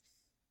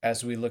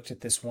as we looked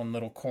at this one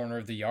little corner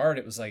of the yard,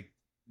 it was like,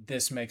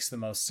 this makes the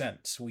most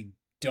sense. We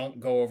don't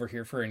go over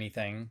here for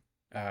anything.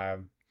 Uh,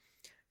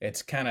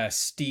 it's kind of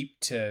steep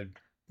to,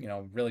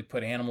 really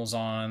put animals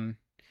on.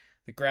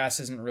 The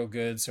grass isn't real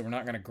good, so we're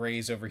not going to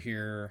graze over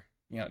here.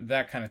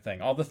 That kind of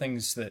thing. All the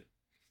things that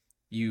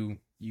you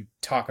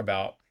talk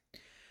about.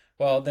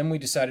 Well, then we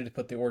decided to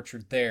put the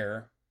orchard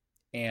there,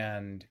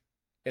 and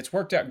it's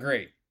worked out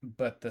great.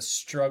 But the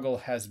struggle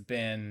has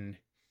been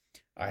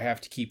I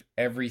have to keep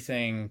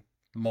everything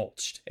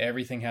mulched.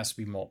 Everything has to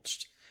be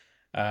mulched.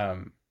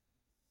 Um,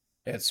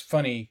 it's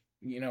funny,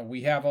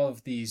 we have all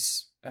of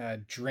these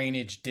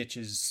drainage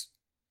ditches,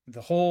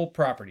 the whole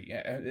property.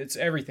 It's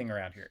everything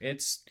around here.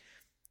 It's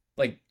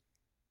like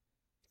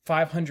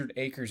 500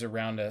 acres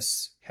around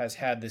us has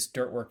had this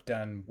dirt work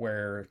done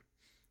where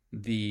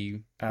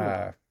the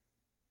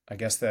I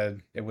guess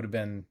it would have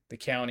been the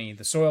county,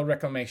 the Soil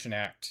Reclamation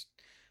Act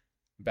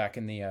back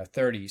in the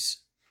 30s.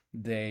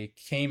 They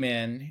came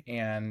in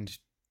and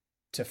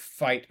to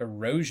fight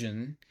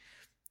erosion,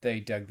 they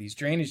dug these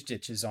drainage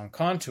ditches on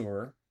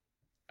contour,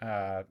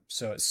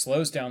 so it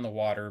slows down the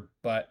water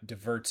but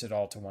diverts it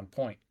all to one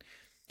point.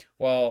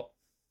 Well,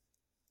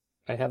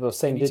 I have those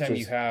same anytime you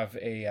ditches. have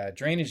a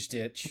drainage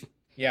ditch,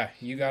 yeah,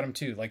 you got them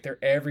too. Like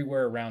they're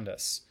everywhere around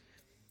us.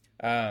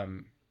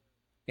 Um,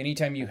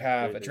 anytime you That's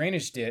have a crazy.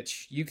 drainage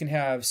ditch, you can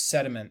have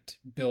sediment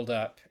build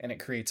up and it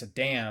creates a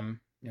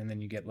dam, and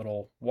then you get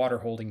little water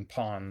holding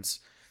ponds.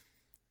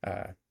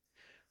 Uh,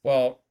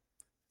 well,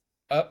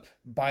 up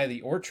by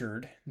the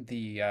orchard,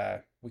 the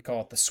we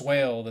call it the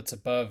swale that's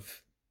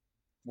above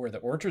where the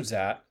orchard's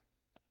at,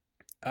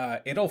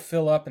 it'll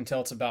fill up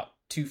until it's about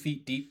 2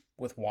 feet deep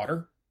with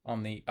water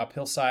on the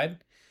uphill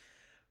side.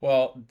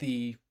 Well,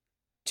 the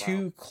Wow.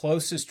 two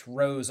closest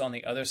rows on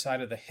the other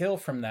side of the hill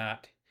from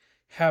that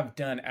have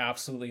done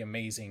absolutely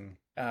amazing.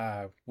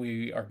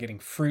 We are getting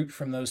fruit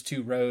from those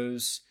two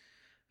rows.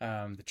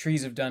 The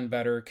trees have done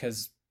better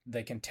because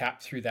they can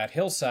tap through that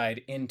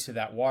hillside into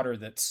that water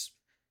that's,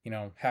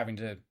 having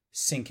to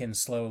sink in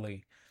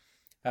slowly.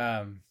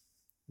 Um,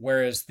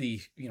 Whereas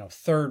the,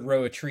 third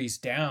row of trees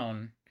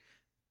down,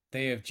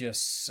 they have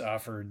just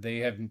suffered. They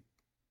have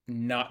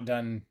not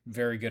done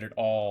very good at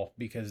all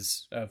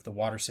because of the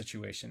water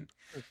situation.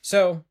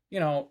 So,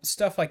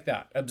 stuff like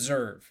that.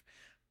 Observe.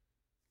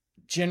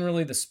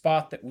 Generally, the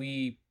spot that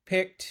we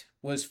picked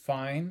was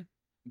fine,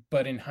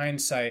 but in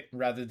hindsight,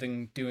 rather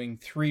than doing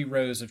 3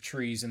 rows of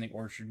trees in the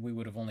orchard, we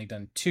would have only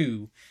done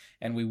two,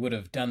 and we would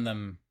have done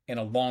them in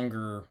a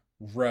longer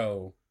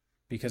row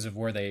because of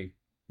where they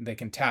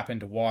can tap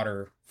into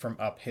water from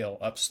uphill,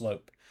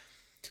 upslope.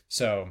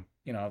 So,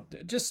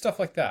 just stuff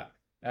like that.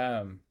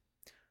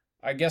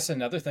 I guess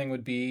another thing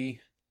would be,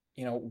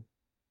 you know,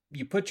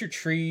 you put your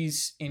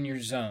trees in your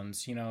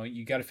zones.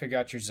 You got to figure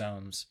out your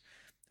zones.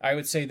 I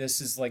would say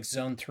this is like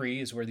zone 3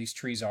 is where these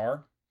trees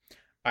are.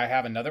 I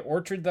have another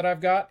orchard that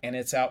I've got, and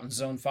it's out in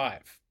zone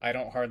 5. I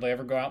don't hardly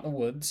ever go out in the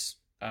woods.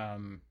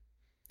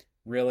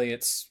 Really,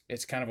 it's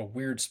kind of a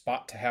weird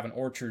spot to have an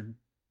orchard,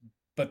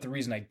 but the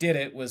reason I did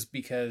it was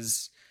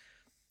because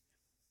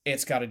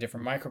it's got a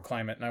different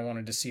microclimate, and I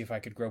wanted to see if I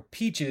could grow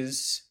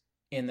peaches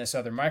in this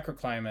other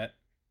microclimate.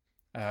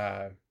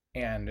 Uh,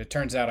 and it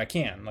turns out I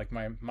can. Like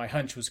my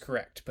hunch was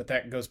correct, but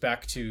that goes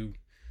back to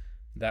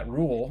that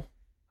rule: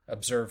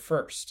 observe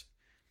first.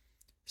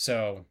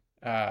 So,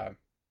 yeah,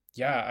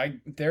 I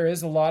there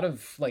is a lot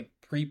of like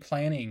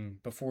pre-planning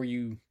before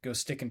you go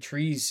sticking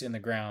trees in the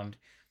ground.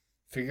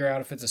 Figure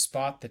out if it's a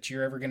spot that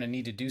you're ever going to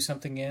need to do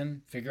something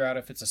in. Figure out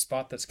if it's a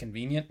spot that's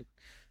convenient.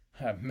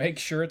 Make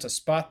sure it's a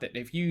spot that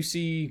if you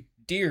see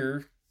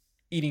deer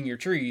eating your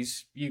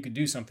trees, you could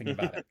do something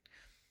about it.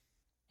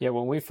 Yeah,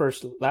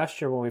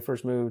 last year when we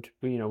first moved,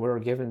 we were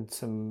given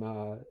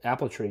some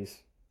apple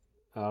trees.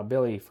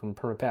 Billy from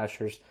Perma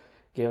Pastures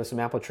gave us some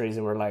apple trees,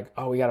 and we're like,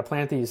 oh, we got to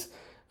plant these,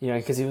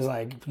 because he was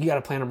like, you got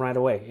to plant them right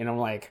away. And I'm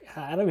like,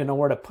 I don't even know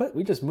where to put.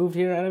 We just moved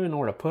here. I don't even know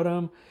where to put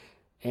them.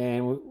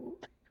 And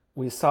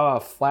we saw a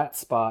flat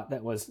spot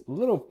that was a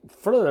little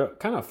further,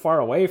 kind of far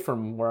away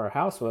from where our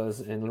house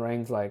was. And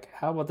Lorraine's like,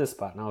 how about this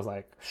spot? And I was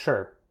like,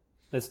 sure,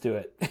 let's do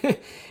it.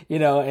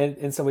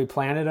 And so we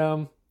planted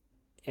them.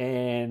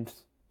 And,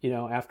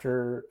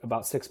 after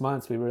about 6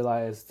 months, we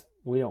realized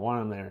we don't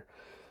want them there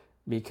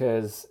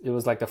because it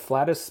was like the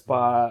flattest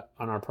spot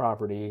on our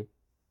property.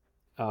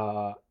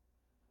 Uh,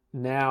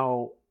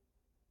 Now,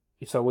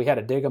 so we had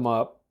to dig them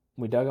up.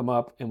 We dug them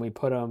up and we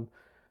put them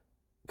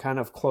kind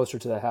of closer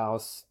to the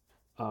house.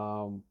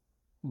 Um,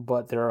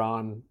 but they're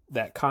on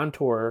that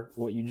contour,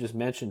 what you just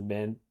mentioned,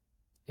 Ben,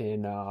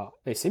 and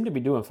they seem to be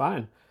doing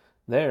fine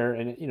there.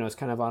 And it's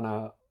kind of on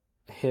a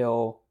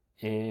hill,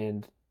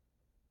 and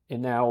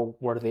now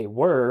where they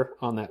were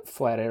on that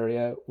flat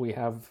area,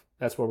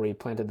 that's where we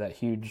planted that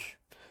huge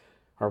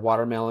our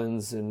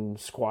watermelons and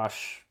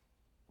squashes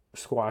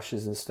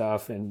and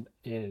stuff, and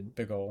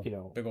Big old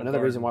another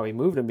reason garden. why we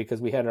moved them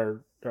because we had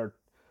our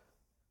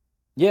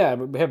yeah,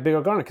 we have big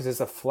old garden because it's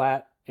a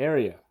flat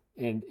area,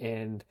 and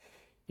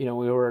they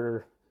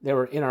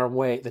were in our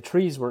way. The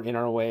trees were in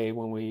our way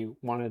when we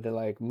wanted to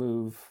like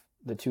move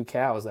the two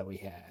cows that we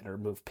had or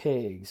move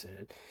pigs,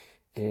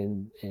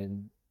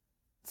 and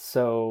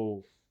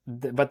so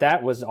but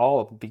that was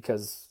all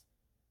because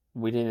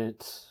we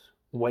didn't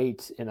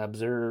wait and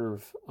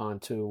observe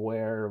onto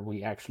where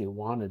we actually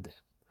wanted them.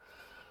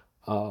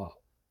 Uh,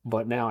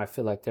 but now I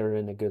feel like they're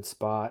in a good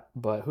spot.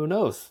 But who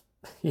knows?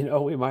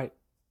 We might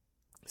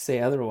say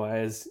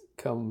otherwise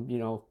come,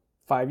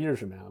 5 years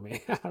from now. I mean,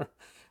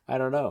 I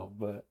don't know.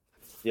 But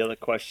The other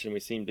question we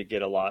seemed to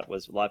get a lot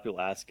was a lot of people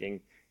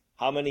asking,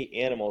 how many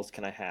animals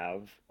can I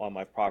have on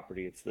my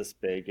property? It's this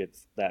big,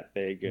 it's that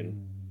big, and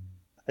Mm,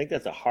 I think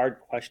that's a hard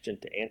question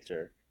to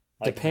answer.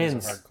 Like it is a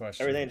depends. hard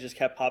question. everything that just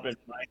kept popping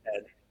into my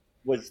head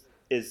was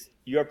is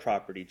your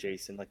property,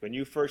 Jason. Like when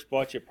you first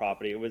bought your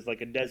property, it was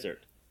like a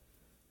desert,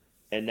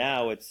 and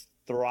now it's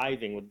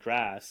thriving with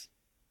grass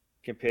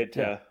compared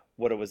Yeah. to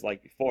what it was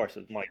like before.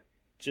 So I'm like,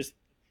 just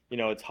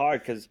it's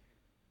hard because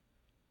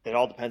it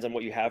all depends on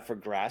what you have for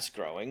grass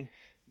growing,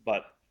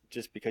 but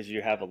just because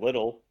you have a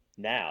little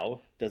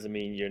now doesn't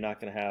mean you're not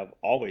going to have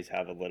always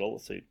have a little.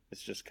 So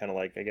it's just kind of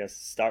like I guess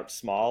start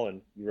small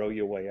and grow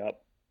your way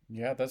up.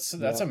 Yeah, that's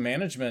Yeah. a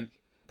management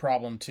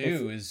problem It's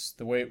too, is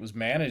the way it was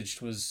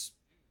managed was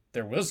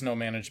there was no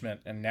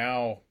management, and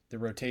now the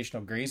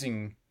rotational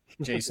grazing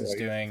Jason's Right.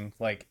 doing,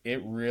 like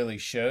it really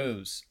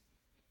shows.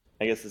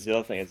 I guess that's the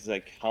other thing. It's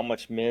like how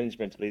much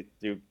management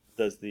do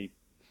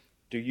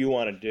you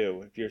want to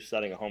do if you're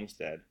starting a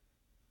homestead?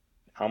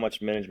 How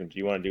much management do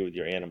you want to do with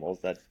your animals?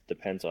 That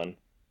depends on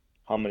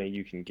how many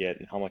you can get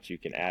and how much you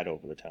can add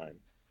over the time.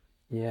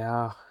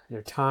 Yeah,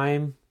 your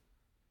time,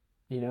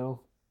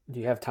 do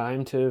you have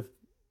time to?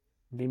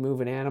 be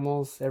moving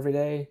animals every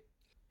day,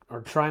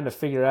 or trying to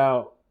figure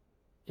out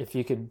if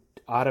you could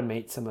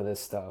automate some of this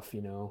stuff.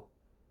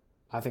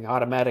 I think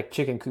automatic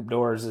chicken coop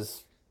doors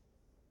is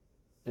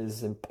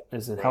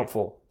Right.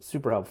 helpful,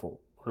 super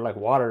helpful, or like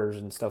waters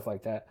and stuff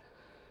like that.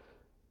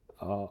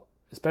 Uh,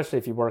 Especially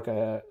if you work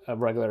a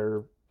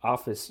regular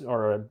office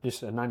or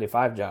just a 9 to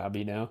 5 job.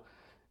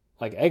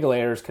 Like egg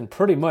layers can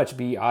pretty much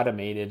be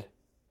automated.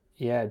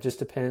 Yeah, it just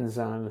depends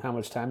on how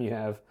much time you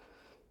have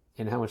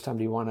and how much time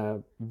do you want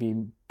to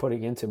be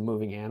putting into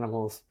moving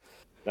animals.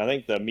 I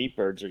think the meat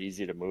birds are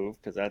easy to move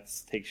because that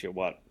takes you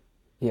what,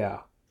 Yeah,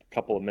 a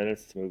couple of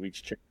minutes to move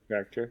each chicken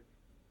tractor.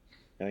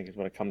 I think it's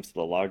when it comes to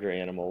the larger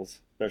animals,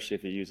 especially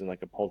if you're using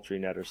like a poultry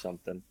net or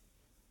something.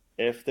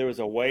 If there was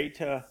a way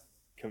to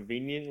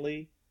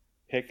conveniently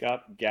pick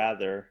up,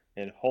 gather,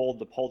 and hold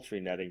the poultry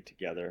netting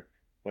together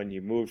when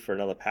you moved for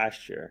another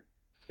pasture,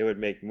 it would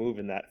make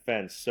moving that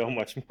fence so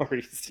much more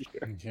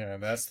easier. Yeah,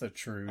 that's the I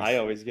truth.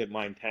 always get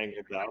mine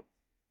tangled up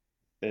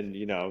and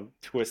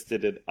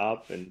twisted it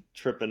up and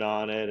tripping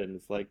on it, and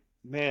it's like,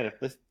 man,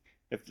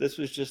 if this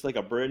was just like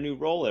a brand new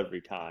roll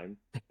every time,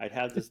 I'd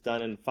have this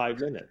done in 5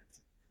 minutes.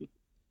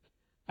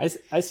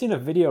 I seen a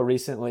video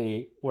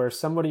recently where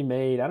somebody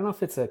made, I don't know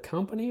if it's a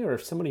company or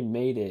if somebody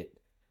made it,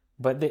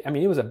 but I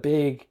mean it was a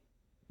big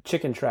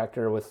chicken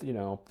tractor with,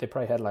 they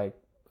probably had like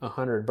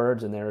 100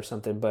 birds in there or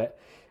something, but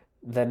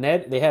the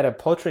net, they had a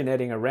poultry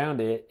netting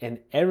around it and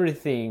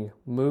everything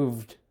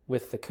moved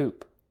with the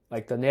coop,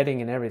 like the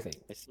netting and everything.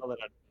 I saw that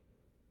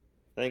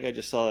I think I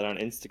just saw that on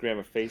Instagram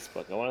or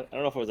Facebook. I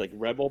don't know if it was like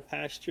Rebel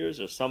Pastures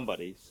or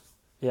somebody,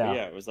 but Yeah.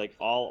 yeah, it was like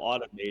all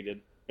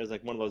automated. It was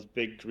like one of those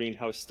big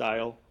greenhouse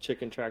style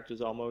chicken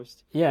tractors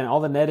almost. Yeah, and all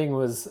the netting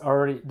was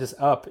already just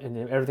up and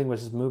everything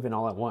was just moving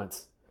all at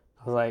once.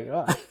 I was like,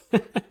 oh,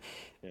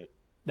 Yeah,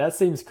 that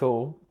seems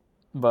cool,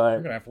 I'm but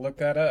gonna have to look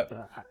that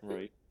up.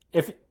 right,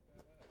 if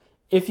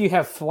if you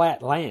have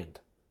flat land,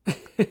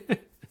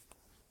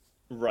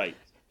 right.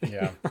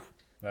 Yeah, Yep, who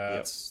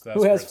that's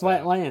where has it's flat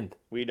at. land?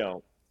 we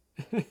don't.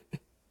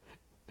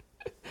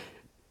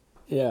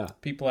 Yeah.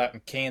 People out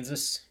in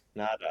Kansas.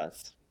 Not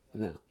us.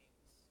 No.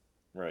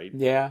 Right.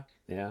 Yeah.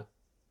 Yeah.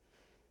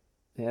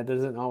 Yeah. It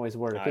doesn't always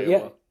work. Yeah.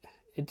 Iowa.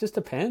 It just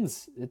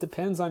depends. It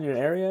depends on your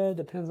area. It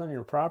depends on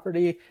your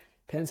property.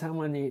 Depends how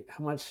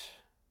much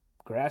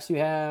grass you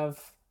have,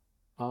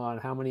 on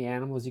how many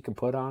animals you can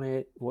put on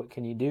it. What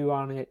can you do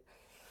on it?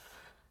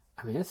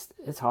 I mean,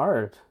 it's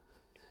hard.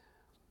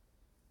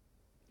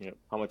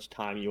 How much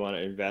time you want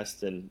to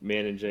invest in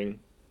managing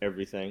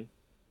everything.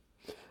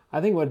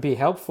 I think what would be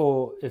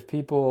helpful if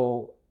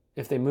people,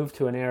 if they move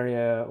to an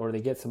area or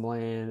they get some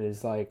land,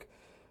 is like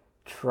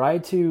try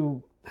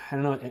to, I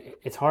don't know,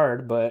 it's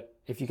hard, but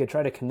if you could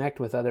try to connect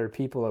with other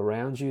people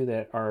around you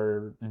that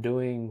are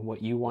doing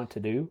what you want to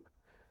do,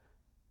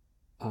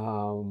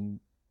 um,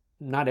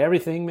 not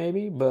everything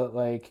maybe, but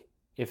like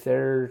if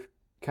they're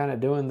kind of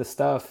doing the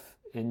stuff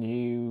and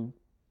you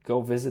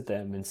go visit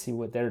them and see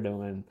what they're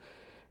doing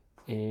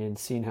and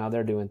seeing how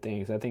they're doing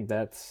things, I think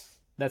that's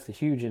a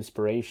huge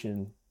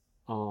inspiration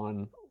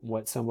on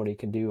what somebody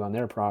can do on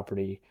their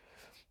property.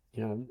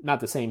 Not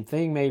the same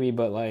thing maybe,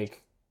 but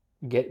like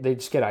they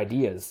just get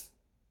ideas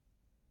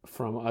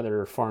from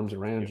other farms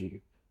around Yep.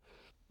 you.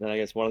 Then I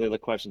guess one of the other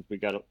questions we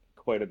got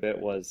quite a bit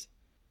was,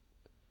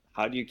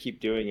 how do you keep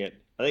doing it?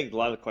 I think a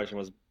lot of the question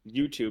was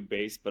YouTube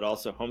based, but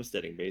also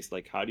homesteading based.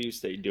 Like, how do you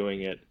stay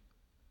doing it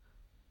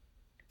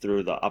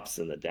through the ups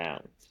and the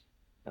downs?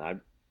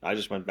 And I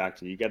just went back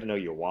to, you got to know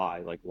your why,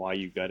 like why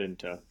you got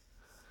into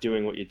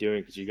doing what you're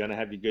doing, because you're gonna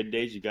have your good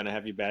days, you're gonna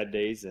have your bad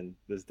days, and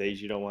there's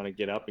days you don't want to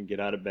get up and get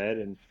out of bed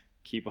and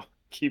keep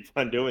keep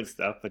on doing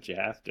stuff, but you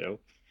have to.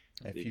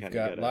 So If you you've kind of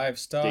got gotta dig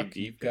livestock, deep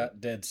you've and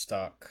got dead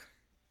stock.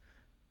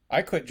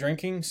 I quit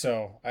drinking,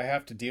 so I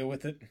have to deal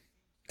with it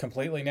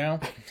completely now.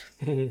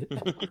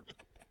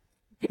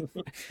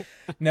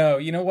 No,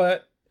 you know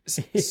what?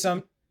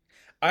 Some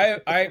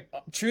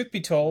truth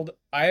be told,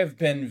 I have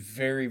been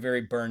very,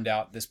 very burned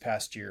out this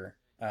past year.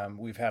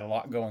 We've had a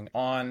lot going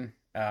on.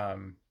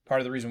 Part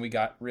of the reason we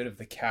got rid of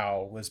the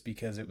cow was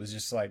because it was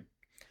just like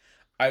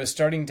I was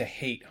starting to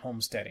hate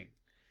homesteading,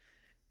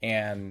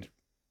 and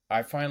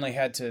I finally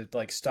had to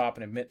like stop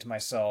and admit to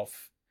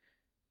myself,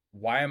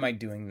 why am I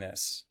doing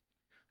this?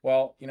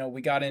 Well,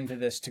 we got into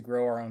this to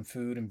grow our own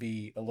food and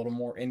be a little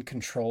more in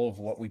control of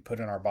what we put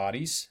in our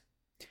bodies.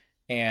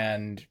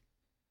 And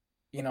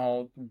you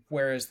know,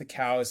 whereas the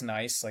cow is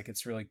nice, like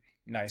it's really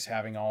nice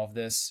having all of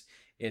this.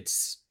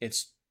 It's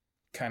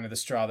kind of the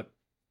straw that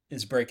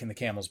is breaking the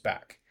camel's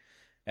back.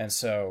 And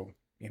so,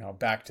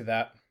 back to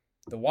that,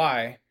 the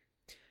why,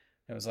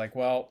 it was like,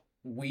 well,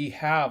 we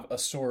have a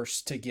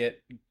source to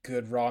get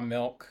good raw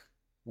milk.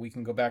 We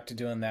can go back to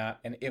doing that.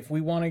 And if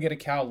we want to get a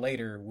cow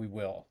later, we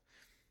will.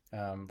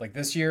 Like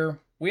this year,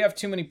 we have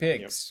too many yep.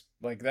 pigs.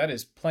 Like that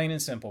is plain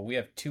and simple. We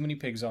have too many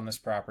pigs on this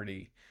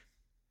property,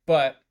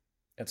 but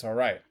it's all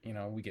right.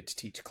 We get to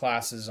teach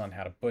classes on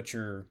how to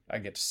butcher. I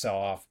get to sell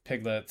off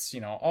piglets,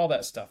 all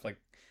that stuff. Like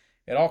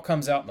it all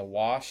comes out in the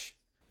wash.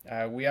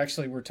 We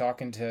actually were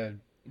talking to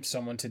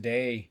someone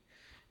today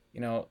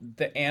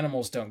the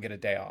animals don't get a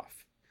day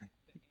off.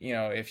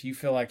 If you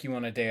feel like you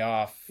want a day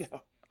off,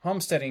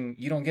 homesteading,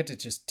 you don't get to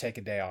just take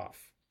a day off.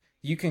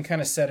 You can kind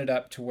of set it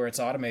up to where it's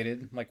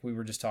automated, like we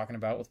were just talking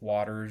about with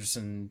waters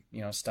and,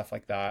 stuff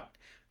like that,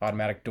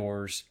 automatic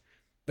doors.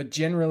 But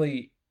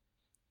generally,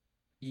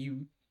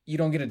 you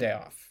don't get a day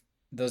off.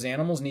 Those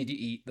animals need to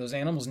eat. Those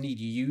animals need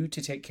you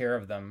to take care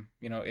of them.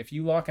 If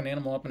you lock an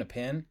animal up in a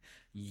pen,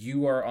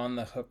 you are on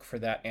the hook for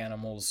that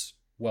animal's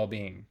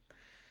well-being.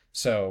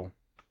 So,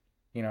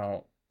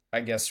 I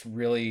guess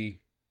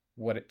really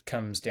what it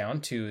comes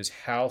down to is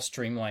how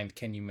streamlined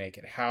can you make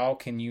it? How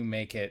can you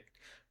make it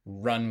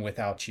run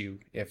without you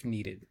if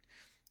needed?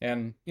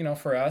 And,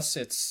 for us,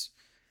 it's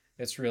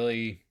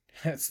really,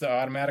 it's the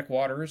automatic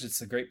waters. It's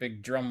the great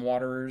big drum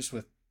waters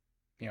with,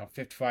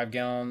 55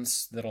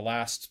 gallons that'll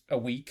last a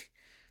week.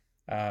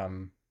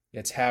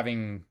 It's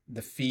having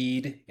the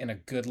feed in a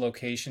good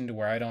location to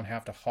where I don't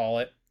have to haul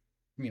it,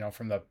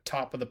 from the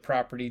top of the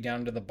property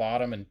down to the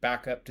bottom and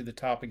back up to the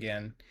top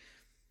again.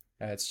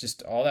 It's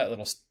just all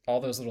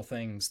those little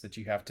things that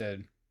you have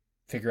to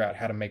figure out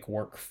how to make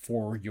work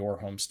for your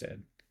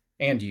homestead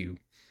and you.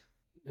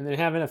 And then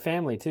having a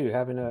family too,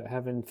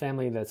 having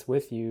family that's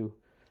with you,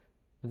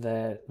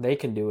 that they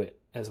can do it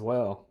as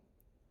well.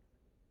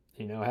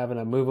 Having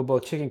a movable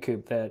chicken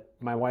coop that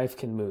my wife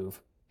can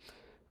move.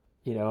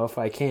 If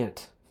I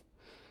can't,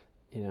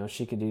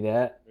 she could do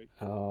that.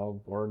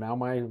 Or now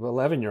my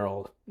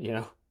 11-year-old,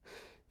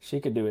 she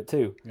could do it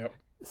too. Yep.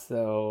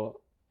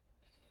 So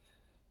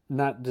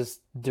not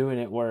just doing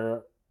it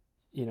where,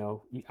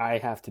 I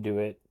have to do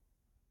it.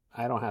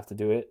 I don't have to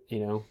do it,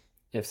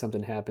 if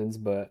something happens.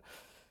 But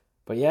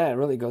yeah, it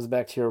really goes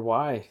back to your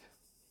why.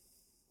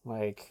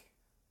 Like,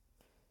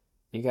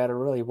 you got to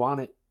really want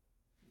it,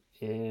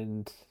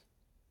 and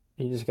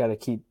you just got to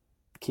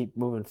keep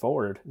moving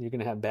forward. You're going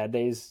to have bad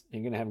days.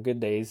 You're going to have good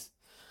days.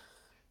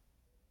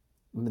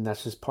 I mean,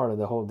 that's just part of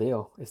the whole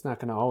deal. It's not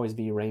going to always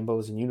be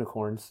rainbows and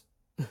unicorns.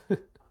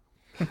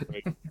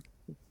 Right.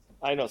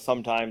 I know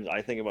sometimes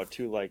I think about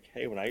too, like,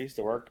 hey, when I used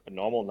to work a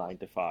normal 9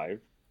 to 5,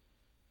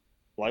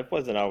 life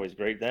wasn't always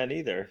great then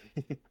either.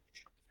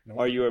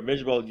 Or Nope. you were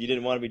miserable, you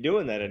didn't want to be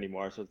doing that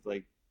anymore. So it's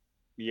like,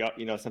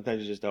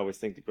 sometimes you just always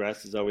think the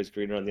grass is always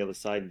greener on the other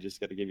side. And you just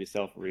got to give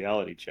yourself a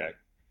reality check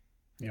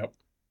Yep.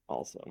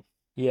 also.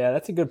 Yeah,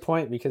 that's a good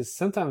point, because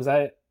sometimes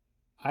I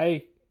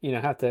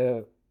have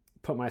to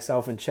put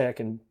myself in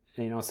check, and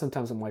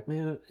sometimes I'm like,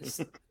 man,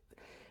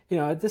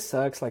 this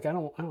sucks. Like, I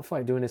don't feel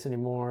like doing this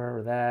anymore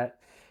or that.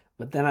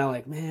 But then I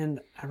like, man,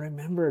 I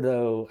remember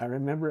though.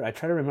 I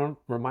try to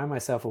remind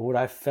myself of what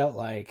I felt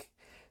like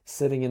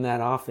sitting in that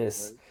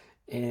office,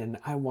 Right, and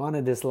I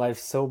wanted this life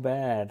so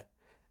bad.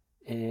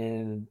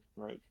 And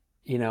right.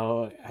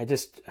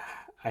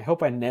 I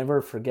hope I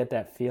never forget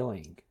that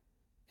feeling.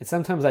 And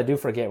sometimes I do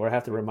forget, where I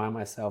have to remind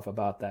myself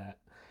about that.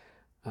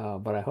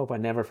 But I hope I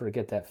never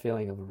forget that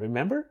feeling of,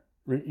 remember?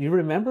 You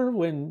remember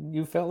when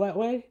you felt that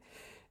way?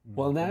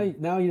 Well,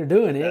 Mm-hmm. now you're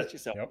doing Just ask it.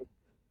 yourself, Yep.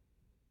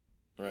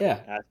 right? Yeah.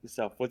 Ask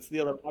yourself, what's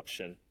the other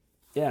option?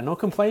 Yeah, no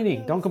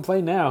complaining. Yeah. Don't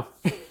complain now.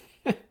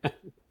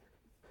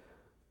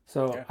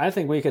 So Yeah. I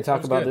think we could That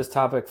talk was about good. this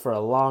topic for a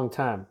long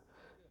time.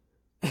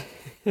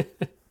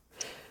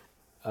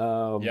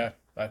 Um, Yeah,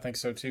 I think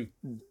so too.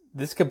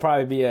 this could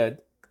probably be a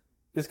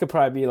this could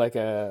probably be like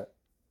a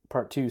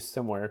part two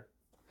somewhere.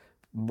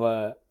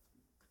 But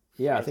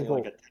yeah, I think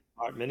Surprisingly, like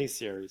we'll a 10-part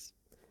miniseries.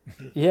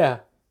 yeah.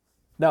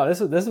 No, this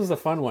was a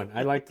fun one.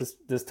 I like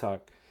this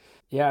talk.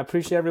 Yeah, I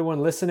appreciate everyone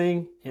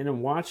listening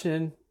and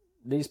watching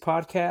these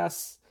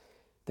podcasts.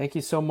 Thank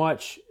you so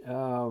much.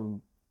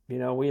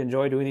 We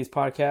enjoy doing these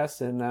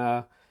podcasts, and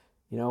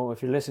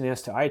if you're listening to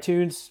us to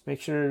iTunes, make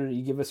sure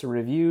you give us a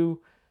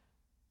review.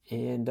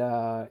 And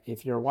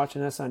if you're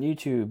watching us on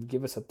YouTube,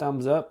 give us a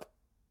thumbs up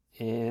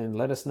and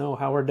let us know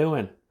how we're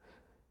doing.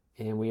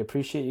 And we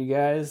appreciate you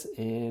guys,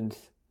 and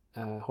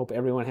hope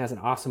everyone has an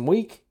awesome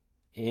week.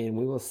 And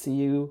we will see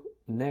you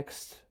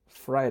next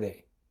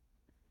Friday.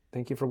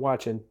 Thank you for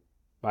watching.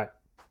 Bye.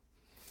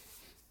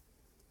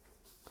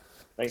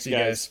 Thanks, See you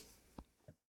guys. guys.